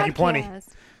What is argue that? plenty. Podcast.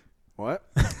 What?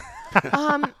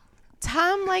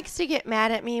 Tom likes to get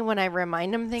mad at me when I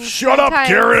remind him things. Shut up, sometimes,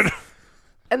 Karen.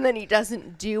 And then he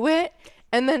doesn't do it.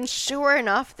 And then sure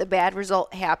enough, the bad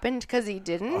result happened because he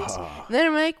didn't. And then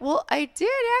I'm like, well, I did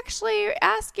actually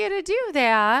ask you to do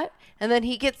that. And then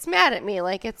he gets mad at me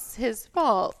like it's his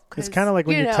fault. It's kind of like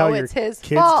when you know, tell your it's his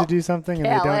kids fault, to do something and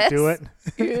they don't do it.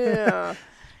 Yeah.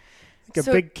 Like a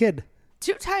So- big kid.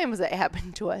 2 times that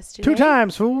happened to us today. 2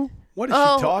 times, fool. What is she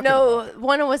talking about?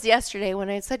 One was yesterday when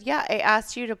I said, yeah, I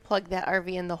asked you to plug that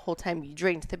RV in the whole time you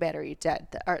drained the battery dead.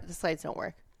 The slides don't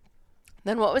work.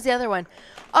 Then what was the other one?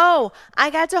 Oh, I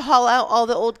got to haul out all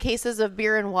the old cases of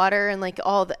beer and water and like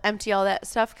empty all that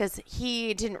stuff because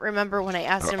he didn't remember when I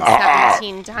asked him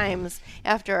 17 times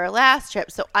after our last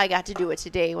trip. So I got to do it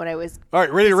today when I was. All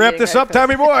right, ready to wrap this up,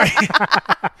 Tommy boy?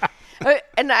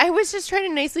 And I was just trying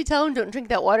to nicely tell him, don't drink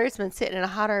that water. It's been sitting in a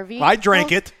hot RV. I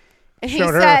drank it. And he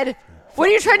Showed her. said, what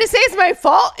are you trying to say? It's my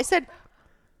fault? I said,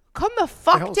 calm the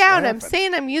fuck hell's down. I'm laughing?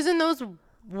 saying I'm using those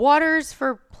waters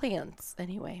for plants.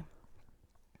 Anyway,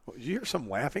 Did you hear some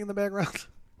laughing in the background?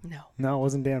 no. No, it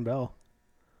wasn't Dan Bell.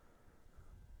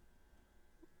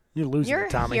 You're losing Your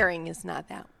it, Tommy. hearing is not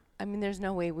that. I mean, there's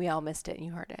no way we all missed it and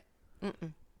you heard it.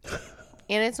 Mm-mm.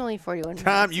 And it's only 41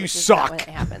 Tom, minutes, you which is not suck. when it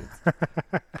happens.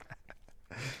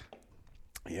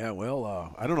 Yeah,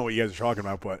 well, I don't know what you guys are talking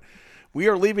about, but we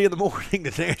are leaving in the morning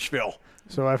to Nashville.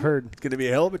 So I've heard. It's going to be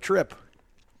a hell of a trip.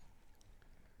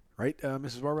 Right,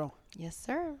 Mrs. Barbell? Yes,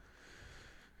 sir.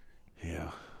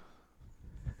 Yeah.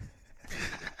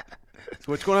 So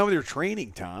what's going on with your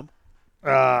training, Tom?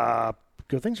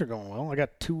 Good things are going well. I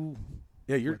got 2.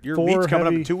 Yeah, your 4 meet's coming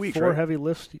up heavy, in 2 weeks, 4 right? heavy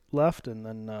lifts left, and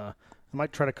then I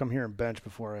might try to come here and bench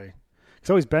before I. Because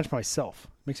I always bench myself.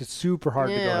 Makes it super hard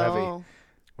to go heavy. Well,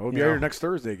 we'll be Yeah. out here next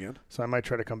Thursday again. So I might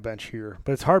try to come bench here.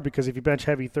 But it's hard because if you bench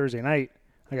heavy Thursday night,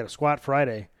 I got a squat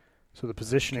Friday. So the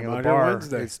positioning Come of the out here bar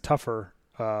Wednesday. is tougher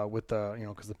with the,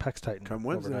 because the pecs tighten. Come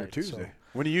Wednesday or overnight. Tuesday. So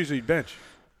When do you usually bench?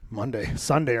 Monday.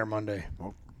 Sunday or Monday.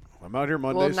 Well, I'm out here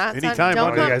Well, Mondays. not Anytime Sunday. Don't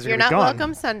Monday. you come. guys are You're gonna not be gone.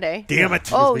 welcome Sunday. Damn it.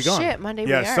 Oh, be gone. shit. Monday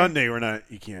we Yeah, are. Sunday we're not.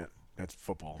 You can't. That's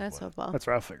football. That's but- football. That's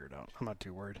what I figured out. I'm not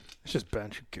too worried. It's just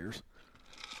bench. Who cares?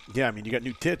 Yeah, I mean, you got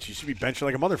new tits. You should be benching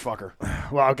like a motherfucker.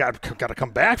 Well, I got to come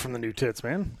back from the new tits,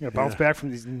 man. You got to bounce back from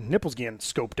these nipples getting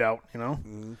scoped out,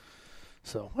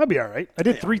 So I'll be all right. I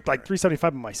did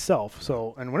 375 by myself.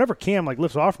 So, and whenever Cam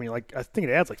lifts off me, I think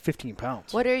it adds 15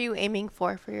 pounds. What are you aiming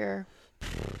for your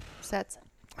sets?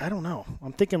 I don't know.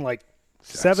 I'm thinking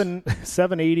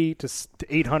 780 to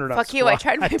 800 on Fuck you. I squat.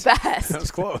 tried my best. That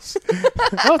was close.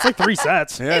 Well, it's 3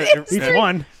 sets. Yeah, Each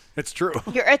one. It's true.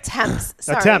 Your attempts.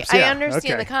 Sorry. Attempts, I yeah.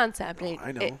 understand Okay. the concept.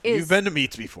 I know. It is, You've been to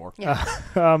meets before. Yeah.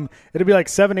 It'll be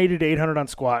 780 to 800 on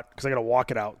squat because I got to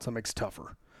walk it out, so it makes it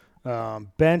tougher.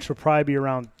 Bench will probably be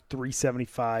around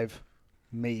 375,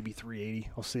 maybe 380.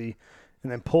 I'll see.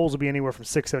 And then pulls will be anywhere from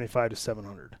 675 to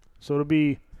 700. So it'll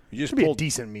be You just should be a pulled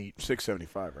decent meet.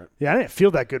 675, right? Yeah, I didn't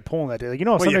feel that good pulling that day.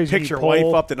 Well, some you days picked need your pull.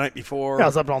 wife up the night before. Yeah, I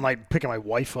was up all night picking my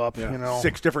wife up. Yeah,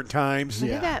 6 different times. What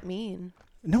Yeah. did that mean?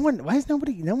 No one. Why is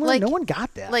nobody? No one. Like- no one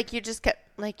got that. Like you just kept,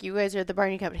 like you guys are at the bar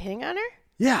and you kept hitting on her?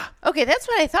 yeah. Okay, that's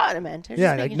what I thought it meant. I was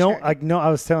Yeah, just making sure. I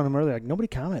was telling him earlier, nobody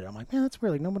commented. I'm like, man, that's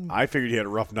weird. No one. I figured you had a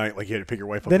rough night, like you had to pick your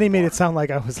wife up. Then at he the made bar. it sound like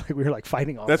I was we were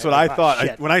fighting all. That's night. what I Like, thought.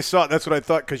 shit. When I saw it, that's what I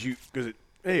thought because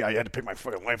hey, I had to pick my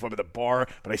fucking wife up at the bar,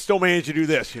 but I still managed to do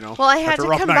this, Well, I had After to a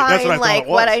rough combine night. That's what I thought it was.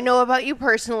 what I know about you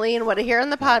personally and what I hear on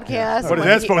the podcast. What and is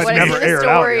that he- supposed to what I never hear air the it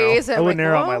out. stories. I I'm wouldn't like,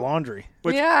 air out my well, laundry.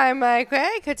 Yeah, I'm like,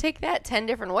 I could take that 10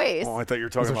 different ways. Oh, I thought you were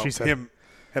talking That's what about she said. him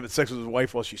having sex with his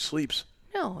wife while she sleeps.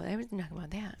 No, I wasn't talking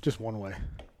about that. Just one way.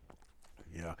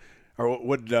 Yeah. Or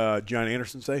what did John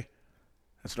Anderson say?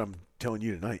 That's what I'm telling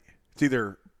you tonight. It's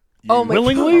either Oh my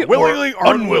Willingly, God. willingly or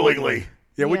unwillingly.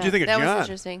 Yeah, what'd you Yeah, think of that John? was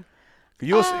interesting.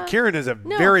 You listen, Karen is a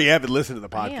no. very avid listener to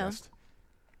the I am. podcast.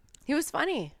 He was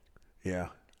funny. Yeah.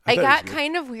 I thought got it was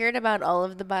kind of weird about all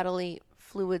of the bodily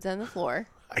fluids on the floor.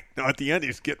 I know at the end he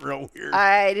was getting real weird.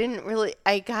 I didn't really,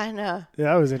 I kind of,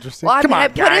 Yeah, that was interesting. well, I Come mean, on, I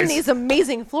put guys. in these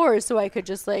amazing floors so I could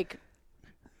just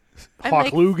I'm Hawk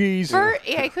like, loogies.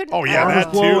 I couldn't. Oh, yeah, arms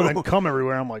that blow too. and then cum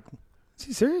everywhere. I'm like, is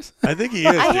he serious? I think he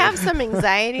is. I dude. have some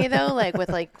anxiety though,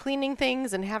 with cleaning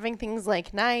things and having things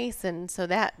nice, and so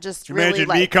that just Imagine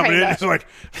really me coming in kinda, it's like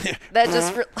that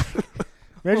just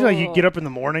Imagine you get up in the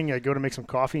morning, you go to make some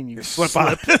coffee, and you slip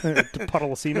on. a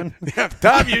puddle of semen. yeah,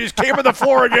 Tom, you just came on the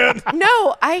floor again.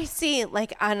 no. I see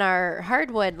on our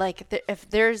hardwood if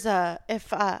there's a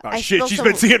Oh I shit, spill she's some,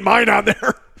 been seeing mine on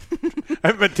there.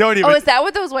 I've been telling you. Oh, but- is that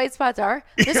what those white spots are?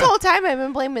 This whole time I've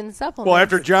been blaming the supplements. well,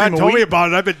 after John Cream of told me wheat.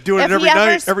 about it, I've been doing if it every he ever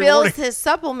night, every spills morning. his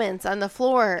supplements on the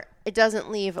floor, it doesn't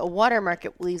leave a watermark.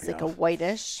 It leaves like a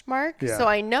whitish mark. Yeah. So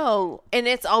I know, and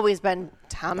it's always been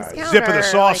Tom's counter. zipping the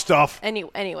sauce stuff.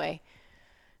 Anyway,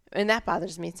 and that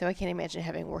bothers me. So I can't imagine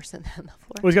having worse than that on the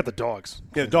floor. Well, he's got the dogs.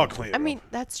 Yeah, the dog cleaner. I mean,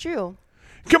 that's true.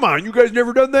 come on, you guys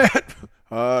never done that?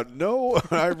 No,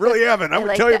 I really haven't. I would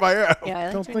like tell you that. if I have. Yeah, I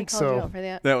Don't liked when he think called you so. out for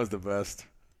that. That was the best.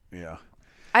 Yeah.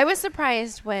 I was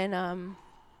surprised when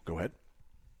Go ahead.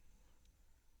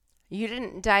 you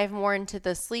didn't dive more into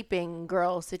the sleeping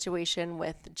girl situation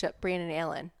with Brandon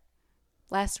Allen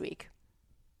last week.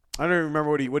 I don't even remember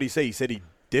what he said. He said he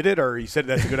did it, or he said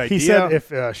that's a good idea. He said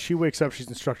if she wakes up, she's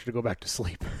instructed to go back to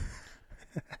sleep.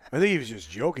 I think he was just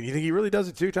joking. You think he really does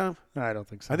it too, Tom? I don't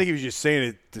think so. I think he was just saying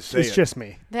it to say it's it. just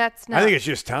me. That's not. I think it's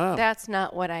just Tom. That's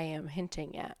not what I am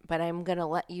hinting at, but I'm going to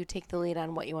let you take the lead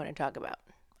on what you want to talk about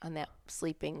on that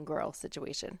sleeping girl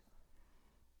situation.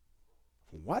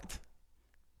 What?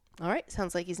 All right.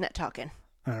 Sounds like he's not talking.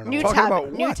 I don't know. New Talking topic.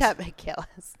 about New what? topic,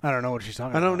 Callis. I don't know what she's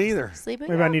talking I about. don't either. Sleeping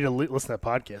Maybe girl? I need to listen to that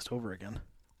podcast over again.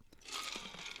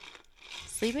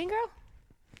 Sleeping girl?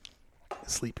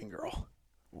 Sleeping girl.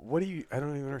 What do you? I don't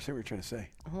even understand what you're trying to say.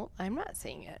 Well, I'm not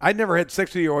saying it. I never had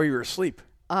sex with you while you were asleep.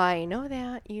 I know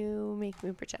that you make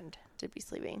me pretend to be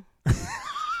sleeping.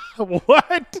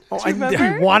 What? Oh, Do you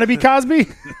remember? Want to be Cosby?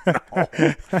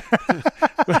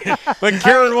 When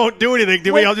Karen won't do anything to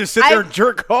me, When I'll just sit there I- and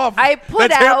jerk off. I put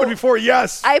That's out- happened before.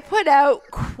 Yes. I put out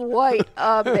quite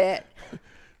a bit,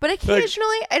 but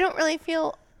occasionally I don't really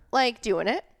feel like doing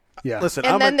it. Yeah. Listen,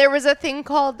 And I'm then a, there was a thing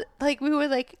called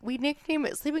we nicknamed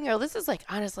it Sleeping Girl. This is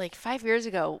honestly 5 years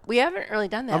ago. We haven't really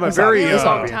done that. I'm in a very, really uh,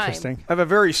 long That'd be time. interesting. I have a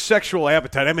very sexual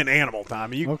appetite. I'm an animal,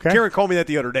 Tom. Okay. Karen called me that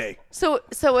the other day. So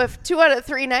if 2 out of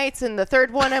 3 nights and the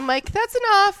third one I'm like, that's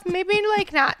enough. Maybe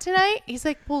not tonight. He's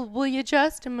like, well, will you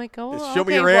just? I'm like, oh, Show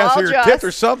me okay, your well, ass I'll or your just. tit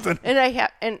or something. And I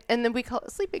have and then we call it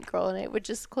Sleeping Girl, and I would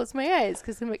just close my eyes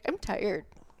because I'm like, I'm tired.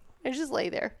 I just lay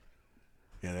there.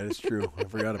 Yeah, that is true. I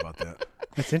forgot about that.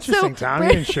 That's interesting, So, Tom. You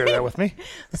didn't share that with me.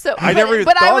 So I never even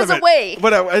but thought I was of it. awake.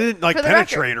 But I didn't For the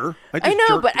penetrate record. her. I just know,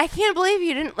 jerked. but I can't believe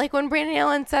you didn't when Brandon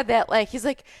Allen said that. He's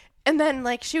like, and then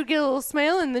she would get a little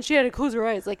smile, and then she had to close her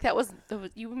eyes. That was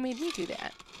you made me do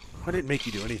that. I didn't make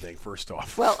you do anything. First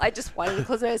off. Well, I just wanted to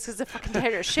close my eyes because I'm fucking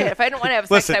tired of shit. If I didn't want to have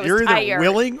sex, Listen, I was you're either tired.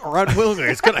 willing or unwilling.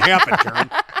 It's going to happen,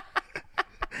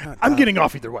 Karen. I'm getting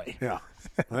off either way. Yeah,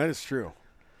 that is true.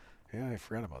 Yeah, I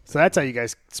forgot about that. So that's how you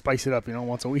guys spice it up,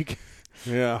 once a week.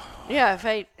 Yeah, Yeah, if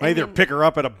I either mean, pick her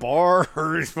up at a bar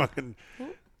or fucking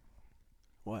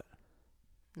what?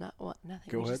 nothing.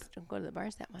 Go We ahead. just don't go to the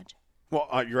bars that much. Well,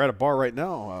 you're at a bar right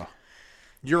now.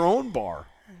 Your own bar.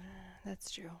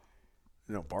 That's true.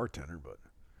 No bartender, but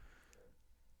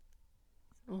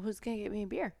Well, who's gonna get me a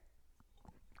beer?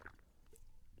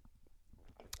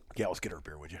 yeah, let's get her a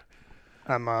beer, would you?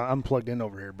 I'm plugged in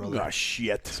over here, brother. Ah,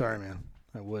 shit. Sorry, man.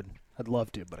 I would. I'd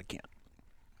love to, but I can't.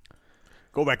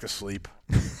 Go back to sleep.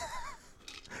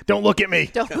 Don't look at me.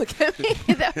 Don't look at me.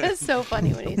 That was so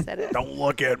funny when he said it. Don't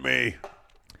look at me.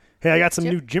 Hey, I got some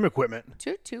Jim- new gym equipment.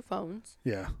 Two phones.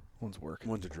 Yeah, one's work.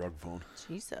 One's a drug phone.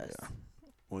 Jesus.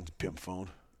 One's a pimp phone.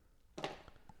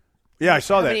 Yeah, I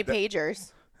saw How that. many That-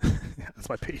 pagers? Yeah, that's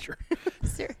my pager.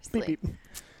 Seriously. Beep, beep.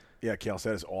 Yeah, Kels,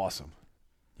 that is awesome.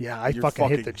 Yeah, I You're fucking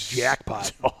hit the fucking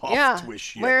jackpot. Soft Yeah. with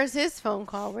shit. Where's his phone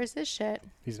call? Where's his shit?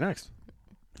 He's next.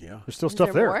 Yeah, There's still Is stuff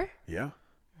there there. more? yeah,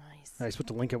 Nice. I supposed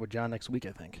to link up with John next week,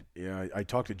 I think. yeah. I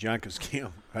talked to John because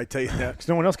Cam. I tell you that. Because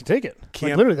no one else can take it.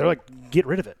 Can't- Literally, they're like, get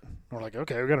rid of it. And we're like,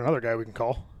 okay, we got another guy we can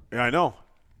call. Yeah, I know.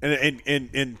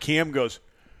 And Cam goes,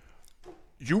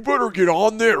 you better get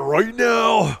on that right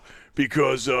now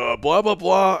because blah, blah,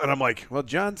 blah. And I'm like, well,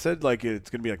 John said it's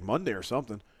going to be Monday or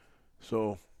something.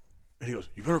 So and he goes,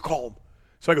 you better call him.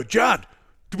 So I go, John,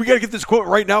 do we got to get this quote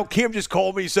right now? Cam just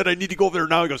called me. He said I need to go over there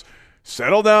now. He goes,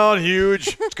 settle down,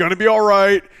 Huge. It's going to be all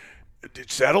right.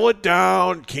 Settle it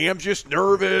down. Cam's just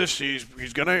nervous. He's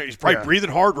probably Yeah.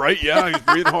 breathing hard, right? Yeah, he's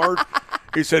breathing hard.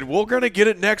 He said, we're going to get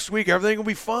it next week. Everything will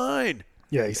be fine.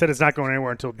 Yeah, he said it's not going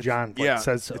anywhere until John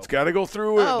says so. It's got to go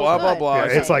through it, Oh, blah, blah, good. blah.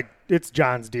 Yeah, Okay. it's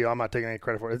John's deal. I'm not taking any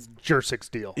credit for it. It's Jersik's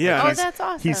deal. Yeah. Oh, he's- that's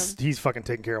awesome. He's fucking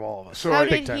taking care of all of us. So How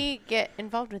big did time. he get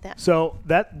involved with that? So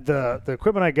that the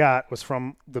equipment I got was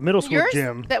from the middle school Yours?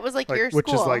 gym. That was your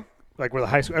which is school. like where the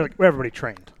high school, where everybody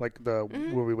trained, where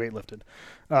we weightlifted.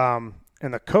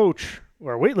 And the coach,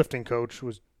 or weightlifting coach,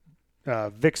 was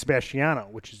Vic Sebastiano,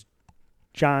 which is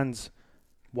John's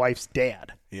wife's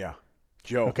dad. Yeah.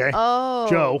 Joe. Okay. Oh.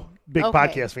 Joe, big okay.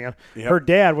 podcast fan. Yep. Her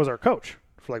dad was our coach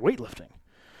for weightlifting.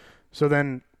 So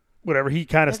then whatever. He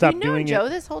kind of Have stopped you known doing Joe it.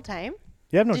 this whole time?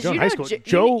 Yeah, I've known Did Joe you in know high school. Jo-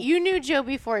 Joe. You knew Joe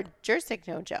before Jursic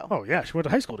knew Joe. Oh yeah, she went to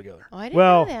high school together. Oh, I didn't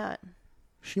well, know that.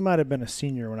 she might have been a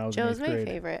senior when I was Joe's in 8th my grade.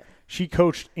 favorite. She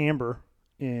coached Amber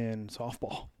in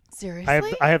softball.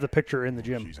 Seriously? I have the picture in the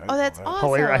gym. Jeez, I Oh, didn't that's know that. awesome.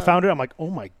 Hilarious. I found it. I'm like, oh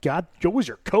my god, Joe was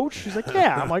your coach? She's like,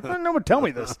 yeah. I'm like, no one tell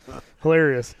me this.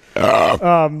 Hilarious.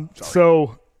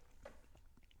 So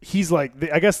he's like,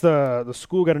 I guess the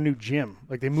school got a new gym.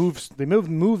 Like they moved the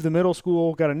middle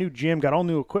school, got a new gym, got all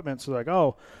new equipment. So they're like,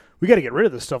 oh, we got to get rid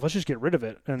of this stuff. Let's just get rid of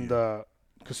it. And the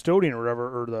custodian or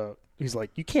whatever, he's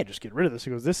like, you can't just get rid of this.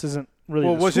 He goes, this isn't really.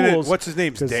 Well, the wasn't it? school's, What's his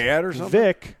name's 'cause dad or something?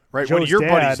 Vic, Right, Joe's one of your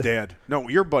buddy's dad. dad. No,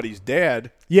 your buddy's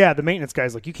dad. Yeah, the maintenance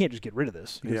guy's like, you can't just get rid of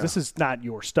this. He goes, Yeah. this is not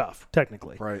your stuff,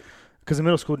 technically. Right. Because the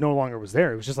middle school no longer was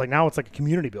there. It was just like, now it's like a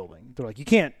community building. They're like, you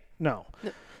can't, no.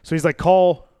 So he's like,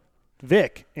 call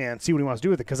Vic and see what he wants to do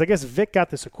with it. Because I guess Vic got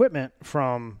this equipment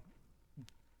from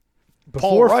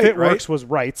before Wright, FitWorks right? was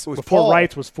Wright's. It was Before Paul.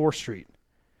 Wright's was 4th Street.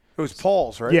 It was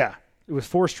Paul's, right? Yeah. It was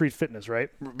 4th Street Fitness, right?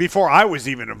 Before I was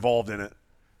even involved in it.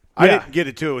 I Yeah. didn't get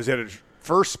it too. It was at its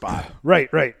first spot. Right.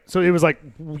 So it was like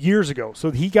years ago.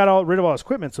 So he got rid of all his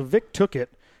equipment. So Vic took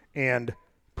it and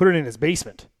put it in his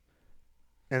basement.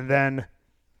 And then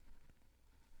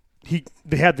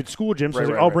they had the school gym. So he's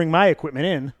like, I'll bring my equipment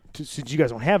in since you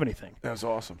guys don't have anything. That was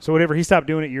awesome. So whatever, he stopped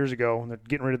doing it years ago, and they're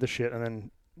getting rid of the shit. And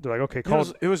then they're like, okay, call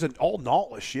It was an all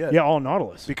Nautilus shit. yeah, all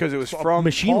Nautilus Because it was all from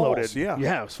machine Paul's, loaded.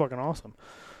 Yeah. it was fucking awesome.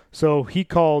 So he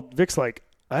called Vic's like,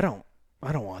 I don't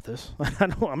want this.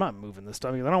 I'm not moving this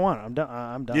stuff. He goes, I don't want it. I'm done.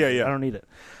 I'm done. Yeah, yeah. I don't need it.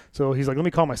 So he's like, let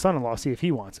me call my son-in-law, see if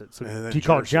he wants it. So And then he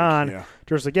called Jersey, John. yeah.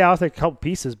 Jersey's like, yeah, I'll take a couple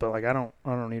pieces, but like I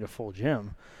don't need a full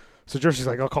gym. So Jersey's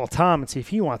like, I'll call Tom and see if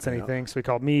he wants anything. So he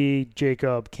called me,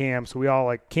 Jacob, Cam. So we all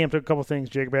like, Cam took a couple things.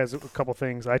 Jacob has a couple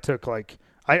things. I took like,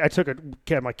 I took a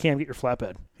Cam, like, Cam, get your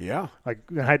flatbed. Yeah. Like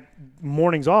I had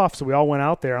mornings off, so we all went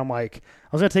out there. I'm like,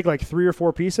 I was gonna take like 3 or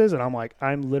 4 pieces, and I'm like,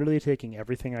 I'm literally taking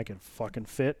everything I can fucking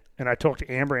fit. And I talked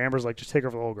to Amber. Amber's like, just take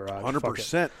over the whole garage. Fuck it.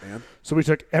 100%, man. So we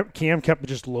took. Cam kept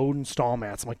just loading stall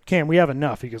mats. I'm like, Cam, we have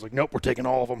enough. He goes like, nope, we're taking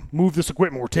all of them. Move this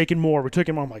equipment. We're taking more. We're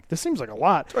taking more. I'm like, this seems like a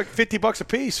lot. It's like $50 a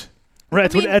piece. Right.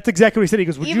 That's exactly what he said. He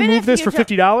goes, would you even move if this you for don't-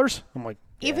 $50? I'm like,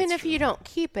 Even if you don't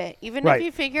keep it, even Right. if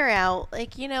you figure out,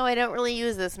 like, I don't really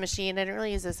use this machine, I don't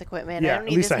really use this equipment, I yeah, don't at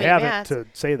need least this I many have mats, it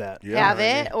to say that. Yeah, have I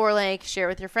it, mean- or like share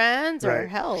with your friends, or Right.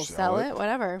 hell, sell it,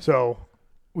 whatever. So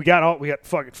we got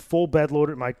fucking full bed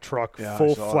loaded in my truck, Yeah, I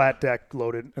full saw flat deck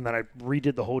loaded, and then I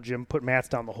redid the whole gym, put mats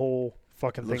down. The whole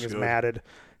fucking Looks thing is good. matted.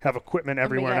 Have equipment Oh my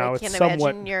everywhere God, now. I It's can't somewhat.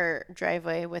 imagine your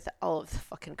driveway with all of the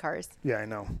fucking cars. Yeah, I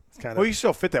know. It's kind of Well, you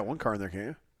still fit that one car in there, can't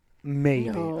you? maybe.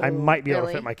 No, I might be able to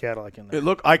really? fit my Cadillac in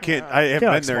there. I can't. I haven't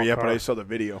like been there small yet, but car. I saw the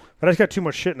video. But I just got too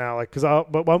much shit now. Like, cause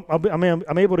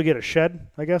I'm able to get a shed.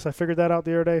 I guess I figured that out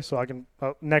the other day. So I can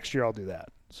next year I'll do that.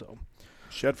 So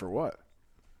Shed for what?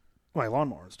 my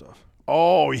lawnmower and stuff.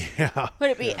 Oh, yeah. Would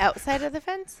it be outside of the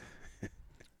fence?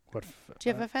 What Do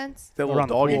you have a fence? That little Around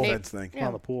the doggy pool. fence thing. Yeah.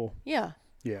 on the pool? Yeah.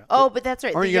 Yeah. Oh, but that's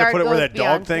right. Aren't the you going to yard put it where goes that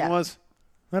beyond, dog thing yeah. was?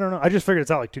 I don't know. I just figured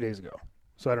it's out like 2 days ago.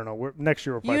 So I don't know. Next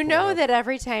year we'll probably You put know it up. that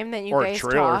every time that you Or a guys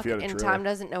trailer if talk you had a and trailer. Tom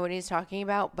doesn't know what he's talking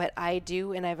about, but I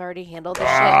do, and I've already handled this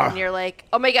shit, and you're like,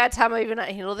 oh my God, Tom, I've even not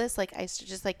handled this. Like, I used to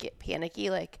just like get panicky.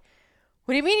 Like,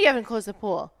 what do you mean you haven't closed the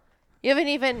pool? You haven't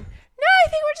even, no, I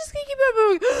think we're just going to keep it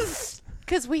moving.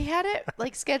 Because we had it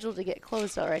like scheduled to get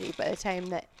closed already by the time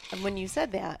that, when you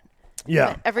said that.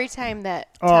 Yeah. But every time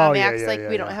that Oh, Tom yeah, acts yeah, like yeah,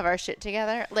 we don't yeah. have our shit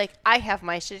together, like I have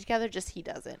my shit together, just he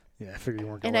doesn't. Yeah, I figured you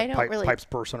weren't And going I to don't let really- pipes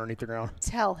burst underneath the ground.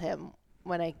 Tell him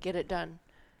when I get it done.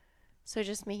 So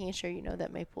just making sure you know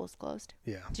that my pool's closed.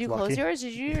 Yeah. Did you lucky. close yours?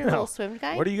 Did you do your No. little swim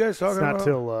guy? What are you guys It's talking not about?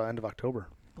 till end of October.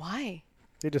 Why?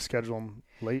 They just schedule them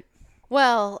late.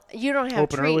 Well, you don't have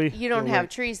Open early, You don't go have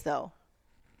late. trees though,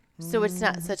 so it's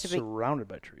not such a big. Surrounded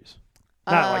by trees.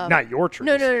 Not your trees.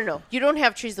 No. You don't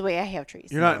have trees the way I have trees.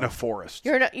 You're not in a forest.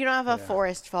 You don't have a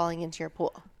forest falling into your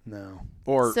pool. No.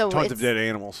 Or So tons of it's- dead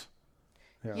animals.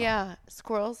 Yeah,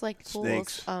 squirrels like pools.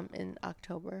 Snakes. In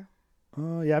October.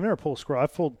 Yeah, I've never pulled a squirrel.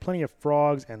 I've pulled plenty of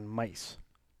frogs and mice.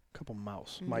 A couple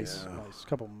mice. Mm. Mice. Yeah. Mice.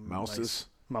 Couple Mouses.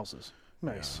 Mouses.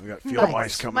 Nice. We got field Mice.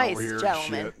 mice coming Mice, over here. and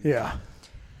gentlemen. shit. Yeah.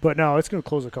 But no, it's going to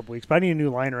close in a couple weeks. But I need a new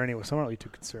liner anyway, so I'm not really too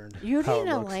concerned. You how need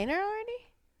it a looks. liner already?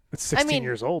 It's 16 mean-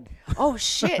 years old. Oh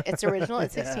shit! It's original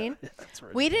at Yeah, 16. that's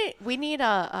right. We need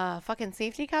a fucking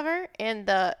safety cover and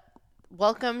the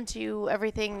welcome to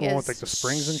everything The one is with like the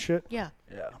springs and shit. Yeah,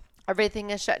 Yeah. everything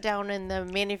is shut down in the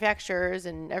manufacturers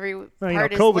and every Well,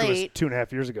 part COVID is was late.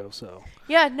 2.5 years ago, so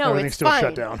Yeah, no, everything's it's still fine.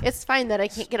 shut down. It's fine that I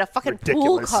can't get a fucking pool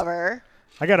Ridiculous. cover.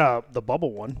 I got the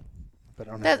bubble one. but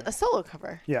I don't That's have a solo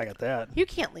cover. Yeah, I got that. You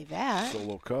can't leave that.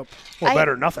 Solo cup. Well, I-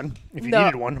 better than nothing if you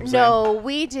needed one. I'm saying. No,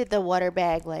 we did the water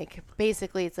bag. Like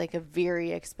basically, it's like a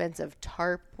very expensive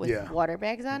tarp with Yeah. water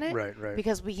bags on it. Right, right.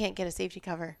 Because we can't get a safety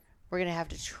cover. We're gonna have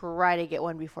to try to get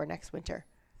one before next winter.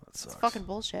 That sucks. It's fucking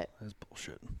bullshit. That's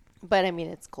bullshit. But I mean,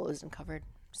 it's closed and covered,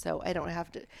 so I don't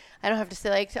have to say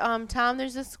like, Tom,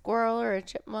 there's a squirrel or a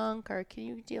chipmunk, or can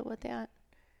you deal with that?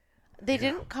 They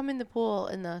didn't come in the pool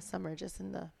in the summer, just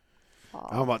in the fall.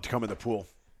 I'm about to come in the pool.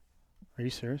 Are you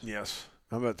serious? Yes.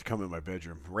 I'm about to come in my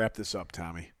bedroom. Wrap this up,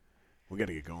 Tommy. We got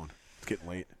to get going. It's getting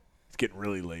late. It's getting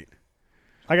really late.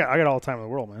 I got all the time in the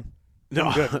world, man. No.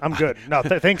 I'm good. I'm good. No,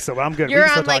 thanks, so, but I'm good. You're we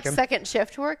can on still like talking. second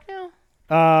shift work now.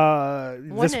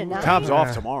 This, and nine. Tom's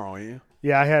off tomorrow, ain't you?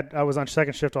 Yeah, I was on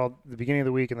second shift all the beginning of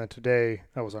the week, and then today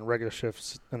I was on regular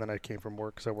shifts, and then I came from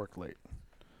work because I worked late.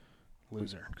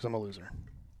 Loser, because I'm a loser.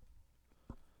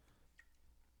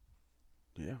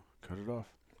 Yeah. Cut it off.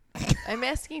 I'm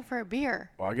asking for a beer.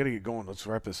 Well, I got to get going. Let's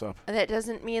wrap this up. That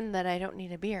doesn't mean that I don't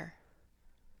need a beer.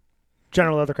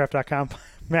 GeneralLeathercraft.com.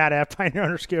 Matt at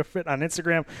Pioneer_Fit on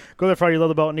Instagram. Go there for all your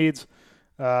leather belt needs.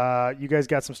 You guys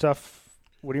got some stuff.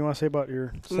 What do you want to say about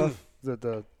your stuff?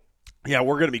 Yeah,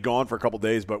 we're going to be gone for a couple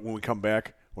days, but when we come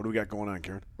back, what do we got going on,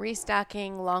 Karen?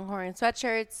 Restocking Longhorn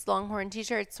sweatshirts, Longhorn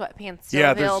t-shirts, sweatpants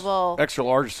still available. There's extra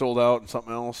large sold out and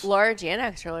something else. Large and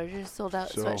extra large are sold out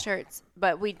So- sweatshirts.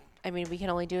 But we can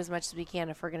only do as much as we can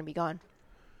if we're going to be gone.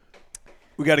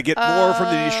 We got to get more from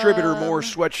the distributor, more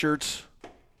sweatshirts.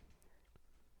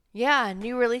 Yeah,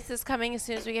 new releases coming as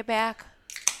soon as we get back.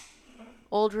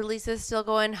 Old releases still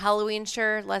going. Halloween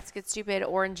shirt, Let's Get Stupid,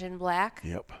 orange and black.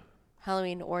 Yep.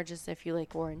 Halloween oranges if you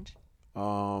like orange.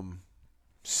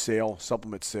 Sale,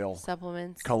 supplement sale.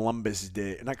 Supplements. Columbus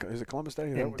Day. Is it Columbus Day?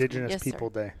 Is that what- Indigenous Yes, sir. People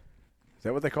Day. Is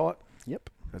that what they call it? Yep.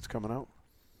 That's coming out?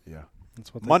 Yeah.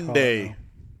 That's what they call it Monday. now.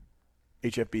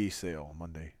 HFB sale,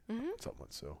 Monday.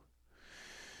 Supplement sale.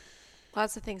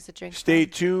 Lots of things to drink. Stay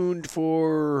from. tuned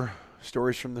for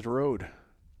stories from the road.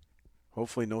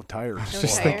 Hopefully no tires. No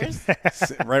Just tires.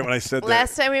 Right when I said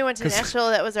Last time we went to Nashville,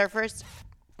 that was our first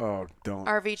that. Oh, don't.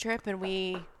 RV trip, and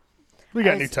We I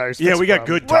got was- new tires. Yeah, That's we the got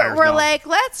problem. good tires we're now. like,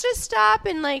 let's just stop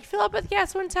and like fill up with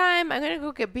gas one time. I'm gonna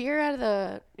go get beer out of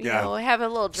the, Yeah. have a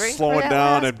little drink. Slowing for that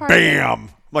down last and party. bam. I'm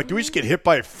like, do we just get hit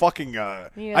by a fucking Yeah.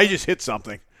 I just hit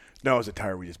something. No, it was a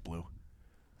tire we just blew.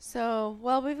 So,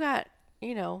 well, we've got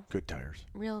Good tires.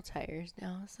 real tires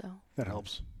now, so That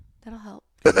helps. that'll help.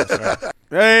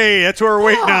 Hey, that's what we're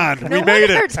waiting on. No We made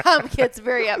wonder it. Tom gets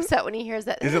very upset when he hears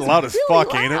that. Is This it loud as really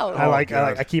fuck, ain't it? loud. Oh,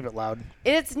 I keep it loud.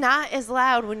 It's not as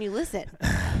loud when you listen.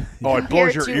 Oh, it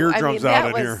blows your compared to- eardrums that out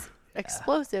in was here.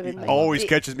 Explosive. And Always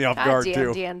catches me off guard, Goddamn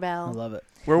too. Dan Bell. love it.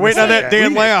 We're waiting on that We Dan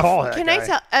need to laugh. call that Can guy. I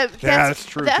tell? that's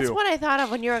true, That's too. what I thought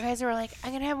of when you guys were like,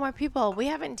 "I'm gonna have more people." We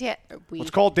haven't Let's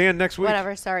call Dan next week.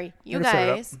 Whatever. Sorry, you We're gonna set it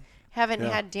up. guys haven't Yeah.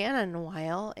 had Dan in a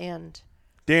while, and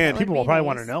Dan. Would People be will probably nice.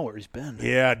 want to know where he's been.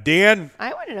 Yeah, Dan.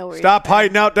 I want to know where. Stop he's been.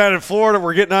 hiding out down in Florida.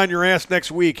 We're getting on your ass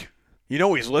next week. You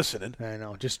know he's listening. I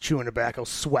know, just chewing tobacco,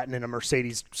 sweating in a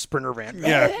Mercedes Sprinter van.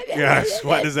 Yeah,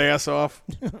 sweating his ass off.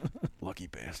 Lucky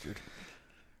bastard.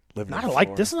 Living I in like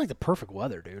Florida. this is like the perfect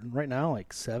weather, dude. Right now,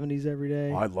 like 70s every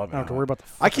day. Oh, I love it. I don't have to worry about the.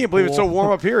 I can't believe it's so pool.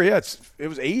 warm up here. Yeah, it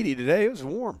was 80 today. It was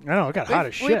warm. I know it got hot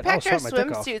as shit. We I was packed our sweating my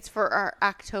dick off. swimsuits for our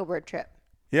October trip.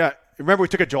 Yeah, remember we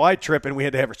took a July trip and we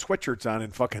had to have our sweatshirts on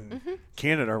in fucking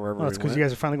Canada or wherever. Well, that's we because went. you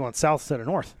guys are finally going south instead of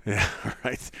north, Yeah,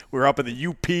 right. We were up in the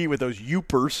UP with those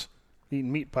Yoopers.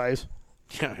 eating meat pies.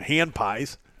 Yeah, hand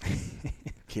pies.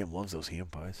 Cam loves those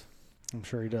hand pies. I'm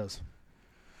sure he does.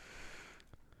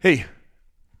 Hey,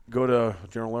 go to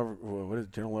General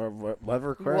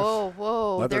Leathercraft.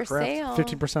 Whoa! Their Leathercraft? sale.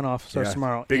 15% off starts Yeah,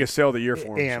 tomorrow. biggest sale of the year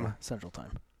for 'em, AM so. Central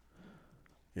Time.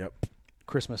 Yep.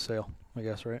 Christmas sale, I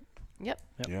guess, right? Yep.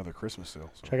 Yeah, the Christmas sale.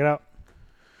 So. Check it out.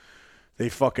 They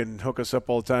fucking hook us up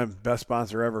all the time. Best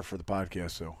sponsor ever for the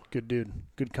podcast. So. Good dude.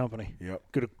 Good company. Yep.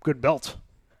 Good belts.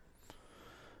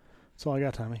 That's all I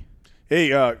got, Tommy. Hey,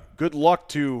 good luck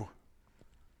to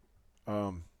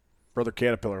Brother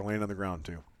Caterpillar laying on the ground,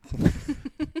 too.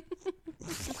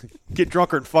 Get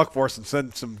drunker and fuck for us and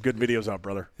send some good videos out,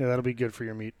 brother. Yeah, that'll be good for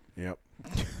your meat. Yep.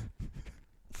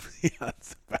 Yeah, that's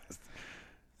the best.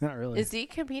 Not really. Is he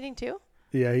competing too?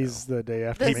 Yeah, he's the day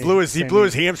after. He me. blew his Same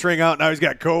hamstring out. Now he's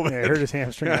got COVID. Yeah, he hurt his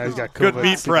hamstring. Now he's got COVID. Good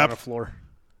meat sleeping on prep. the floor.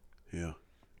 Yeah.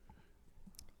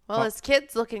 Well, his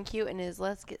kid's looking cute in his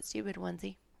Let's Get Stupid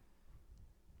onesie.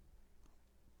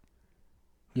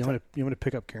 You want me to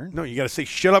pick up Karen? No, you got to say,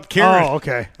 shut up, Karen. Oh,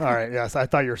 okay. All right. Yes, I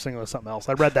thought you were singing with something else.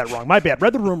 I read that wrong. My bad.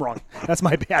 Read the room wrong. That's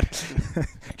my bad.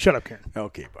 Shut up, Karen.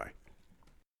 Okay, bye.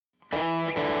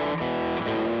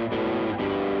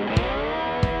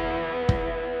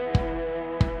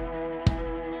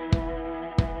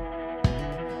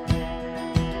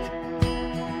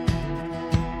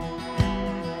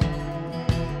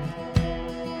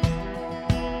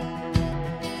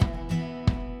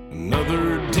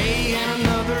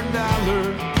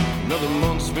 Another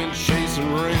month spent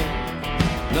chasing rent.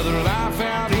 Another life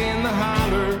out in the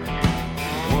holler,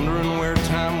 wondering where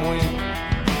time went.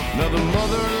 Another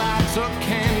mother lights a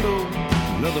candle.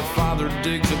 Another father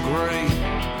digs a grave.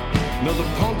 Another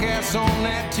punk ass on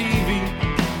that TV,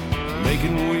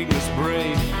 making weakness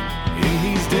brave. In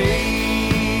these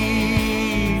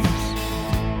days,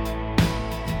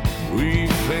 we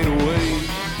fade away.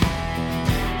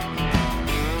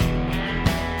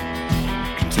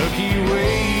 Kentucky ways,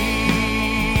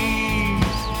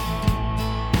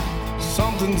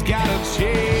 something's gotta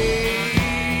change.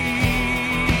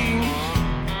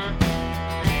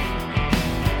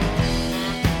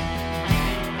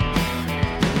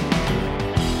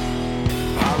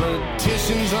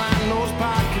 Politicians line those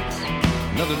pockets.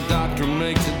 Another doctor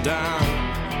makes a dime.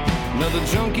 Another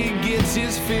junkie gets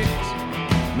his fix.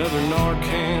 Another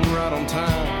Narcan right on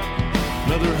time.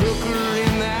 Another hooker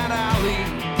in that alley,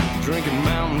 drinking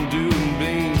Mountain Dew and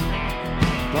Bean.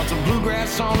 Lots of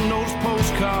bluegrass on those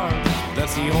postcards.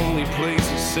 That's the only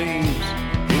place it seems.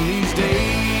 In these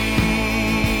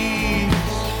days,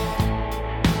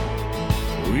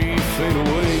 we fade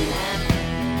away.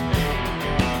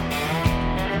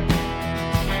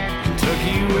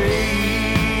 Kentucky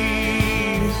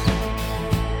ways,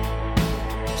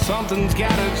 something's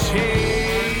gotta change.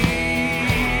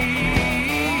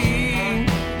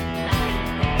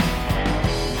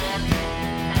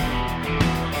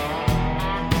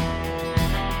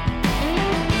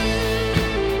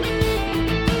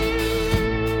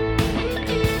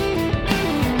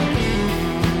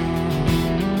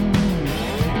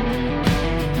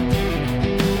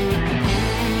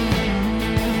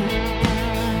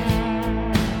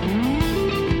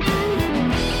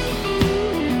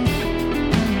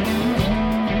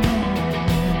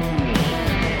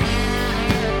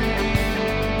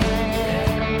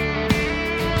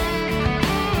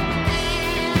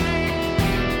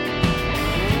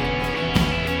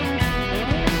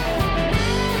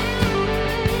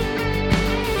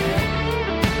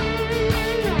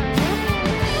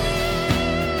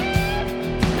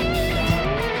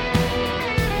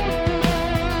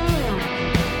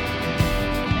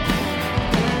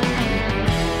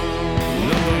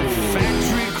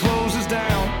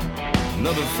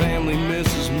 Another family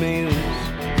misses meals.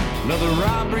 Another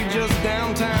robbery just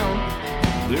downtown.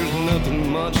 There's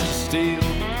nothing much to steal.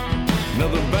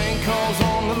 Another bank calls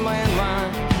on the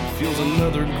landline. Feels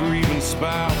another grieving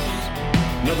spouse.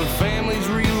 Another family's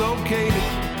relocated,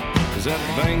 'cause that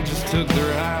bank just took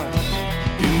their house.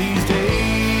 In these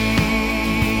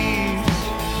days,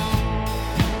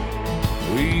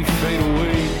 we fade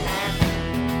away.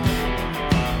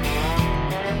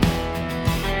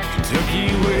 Kentucky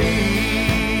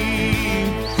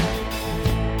ways,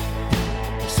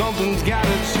 something's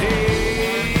gotta change.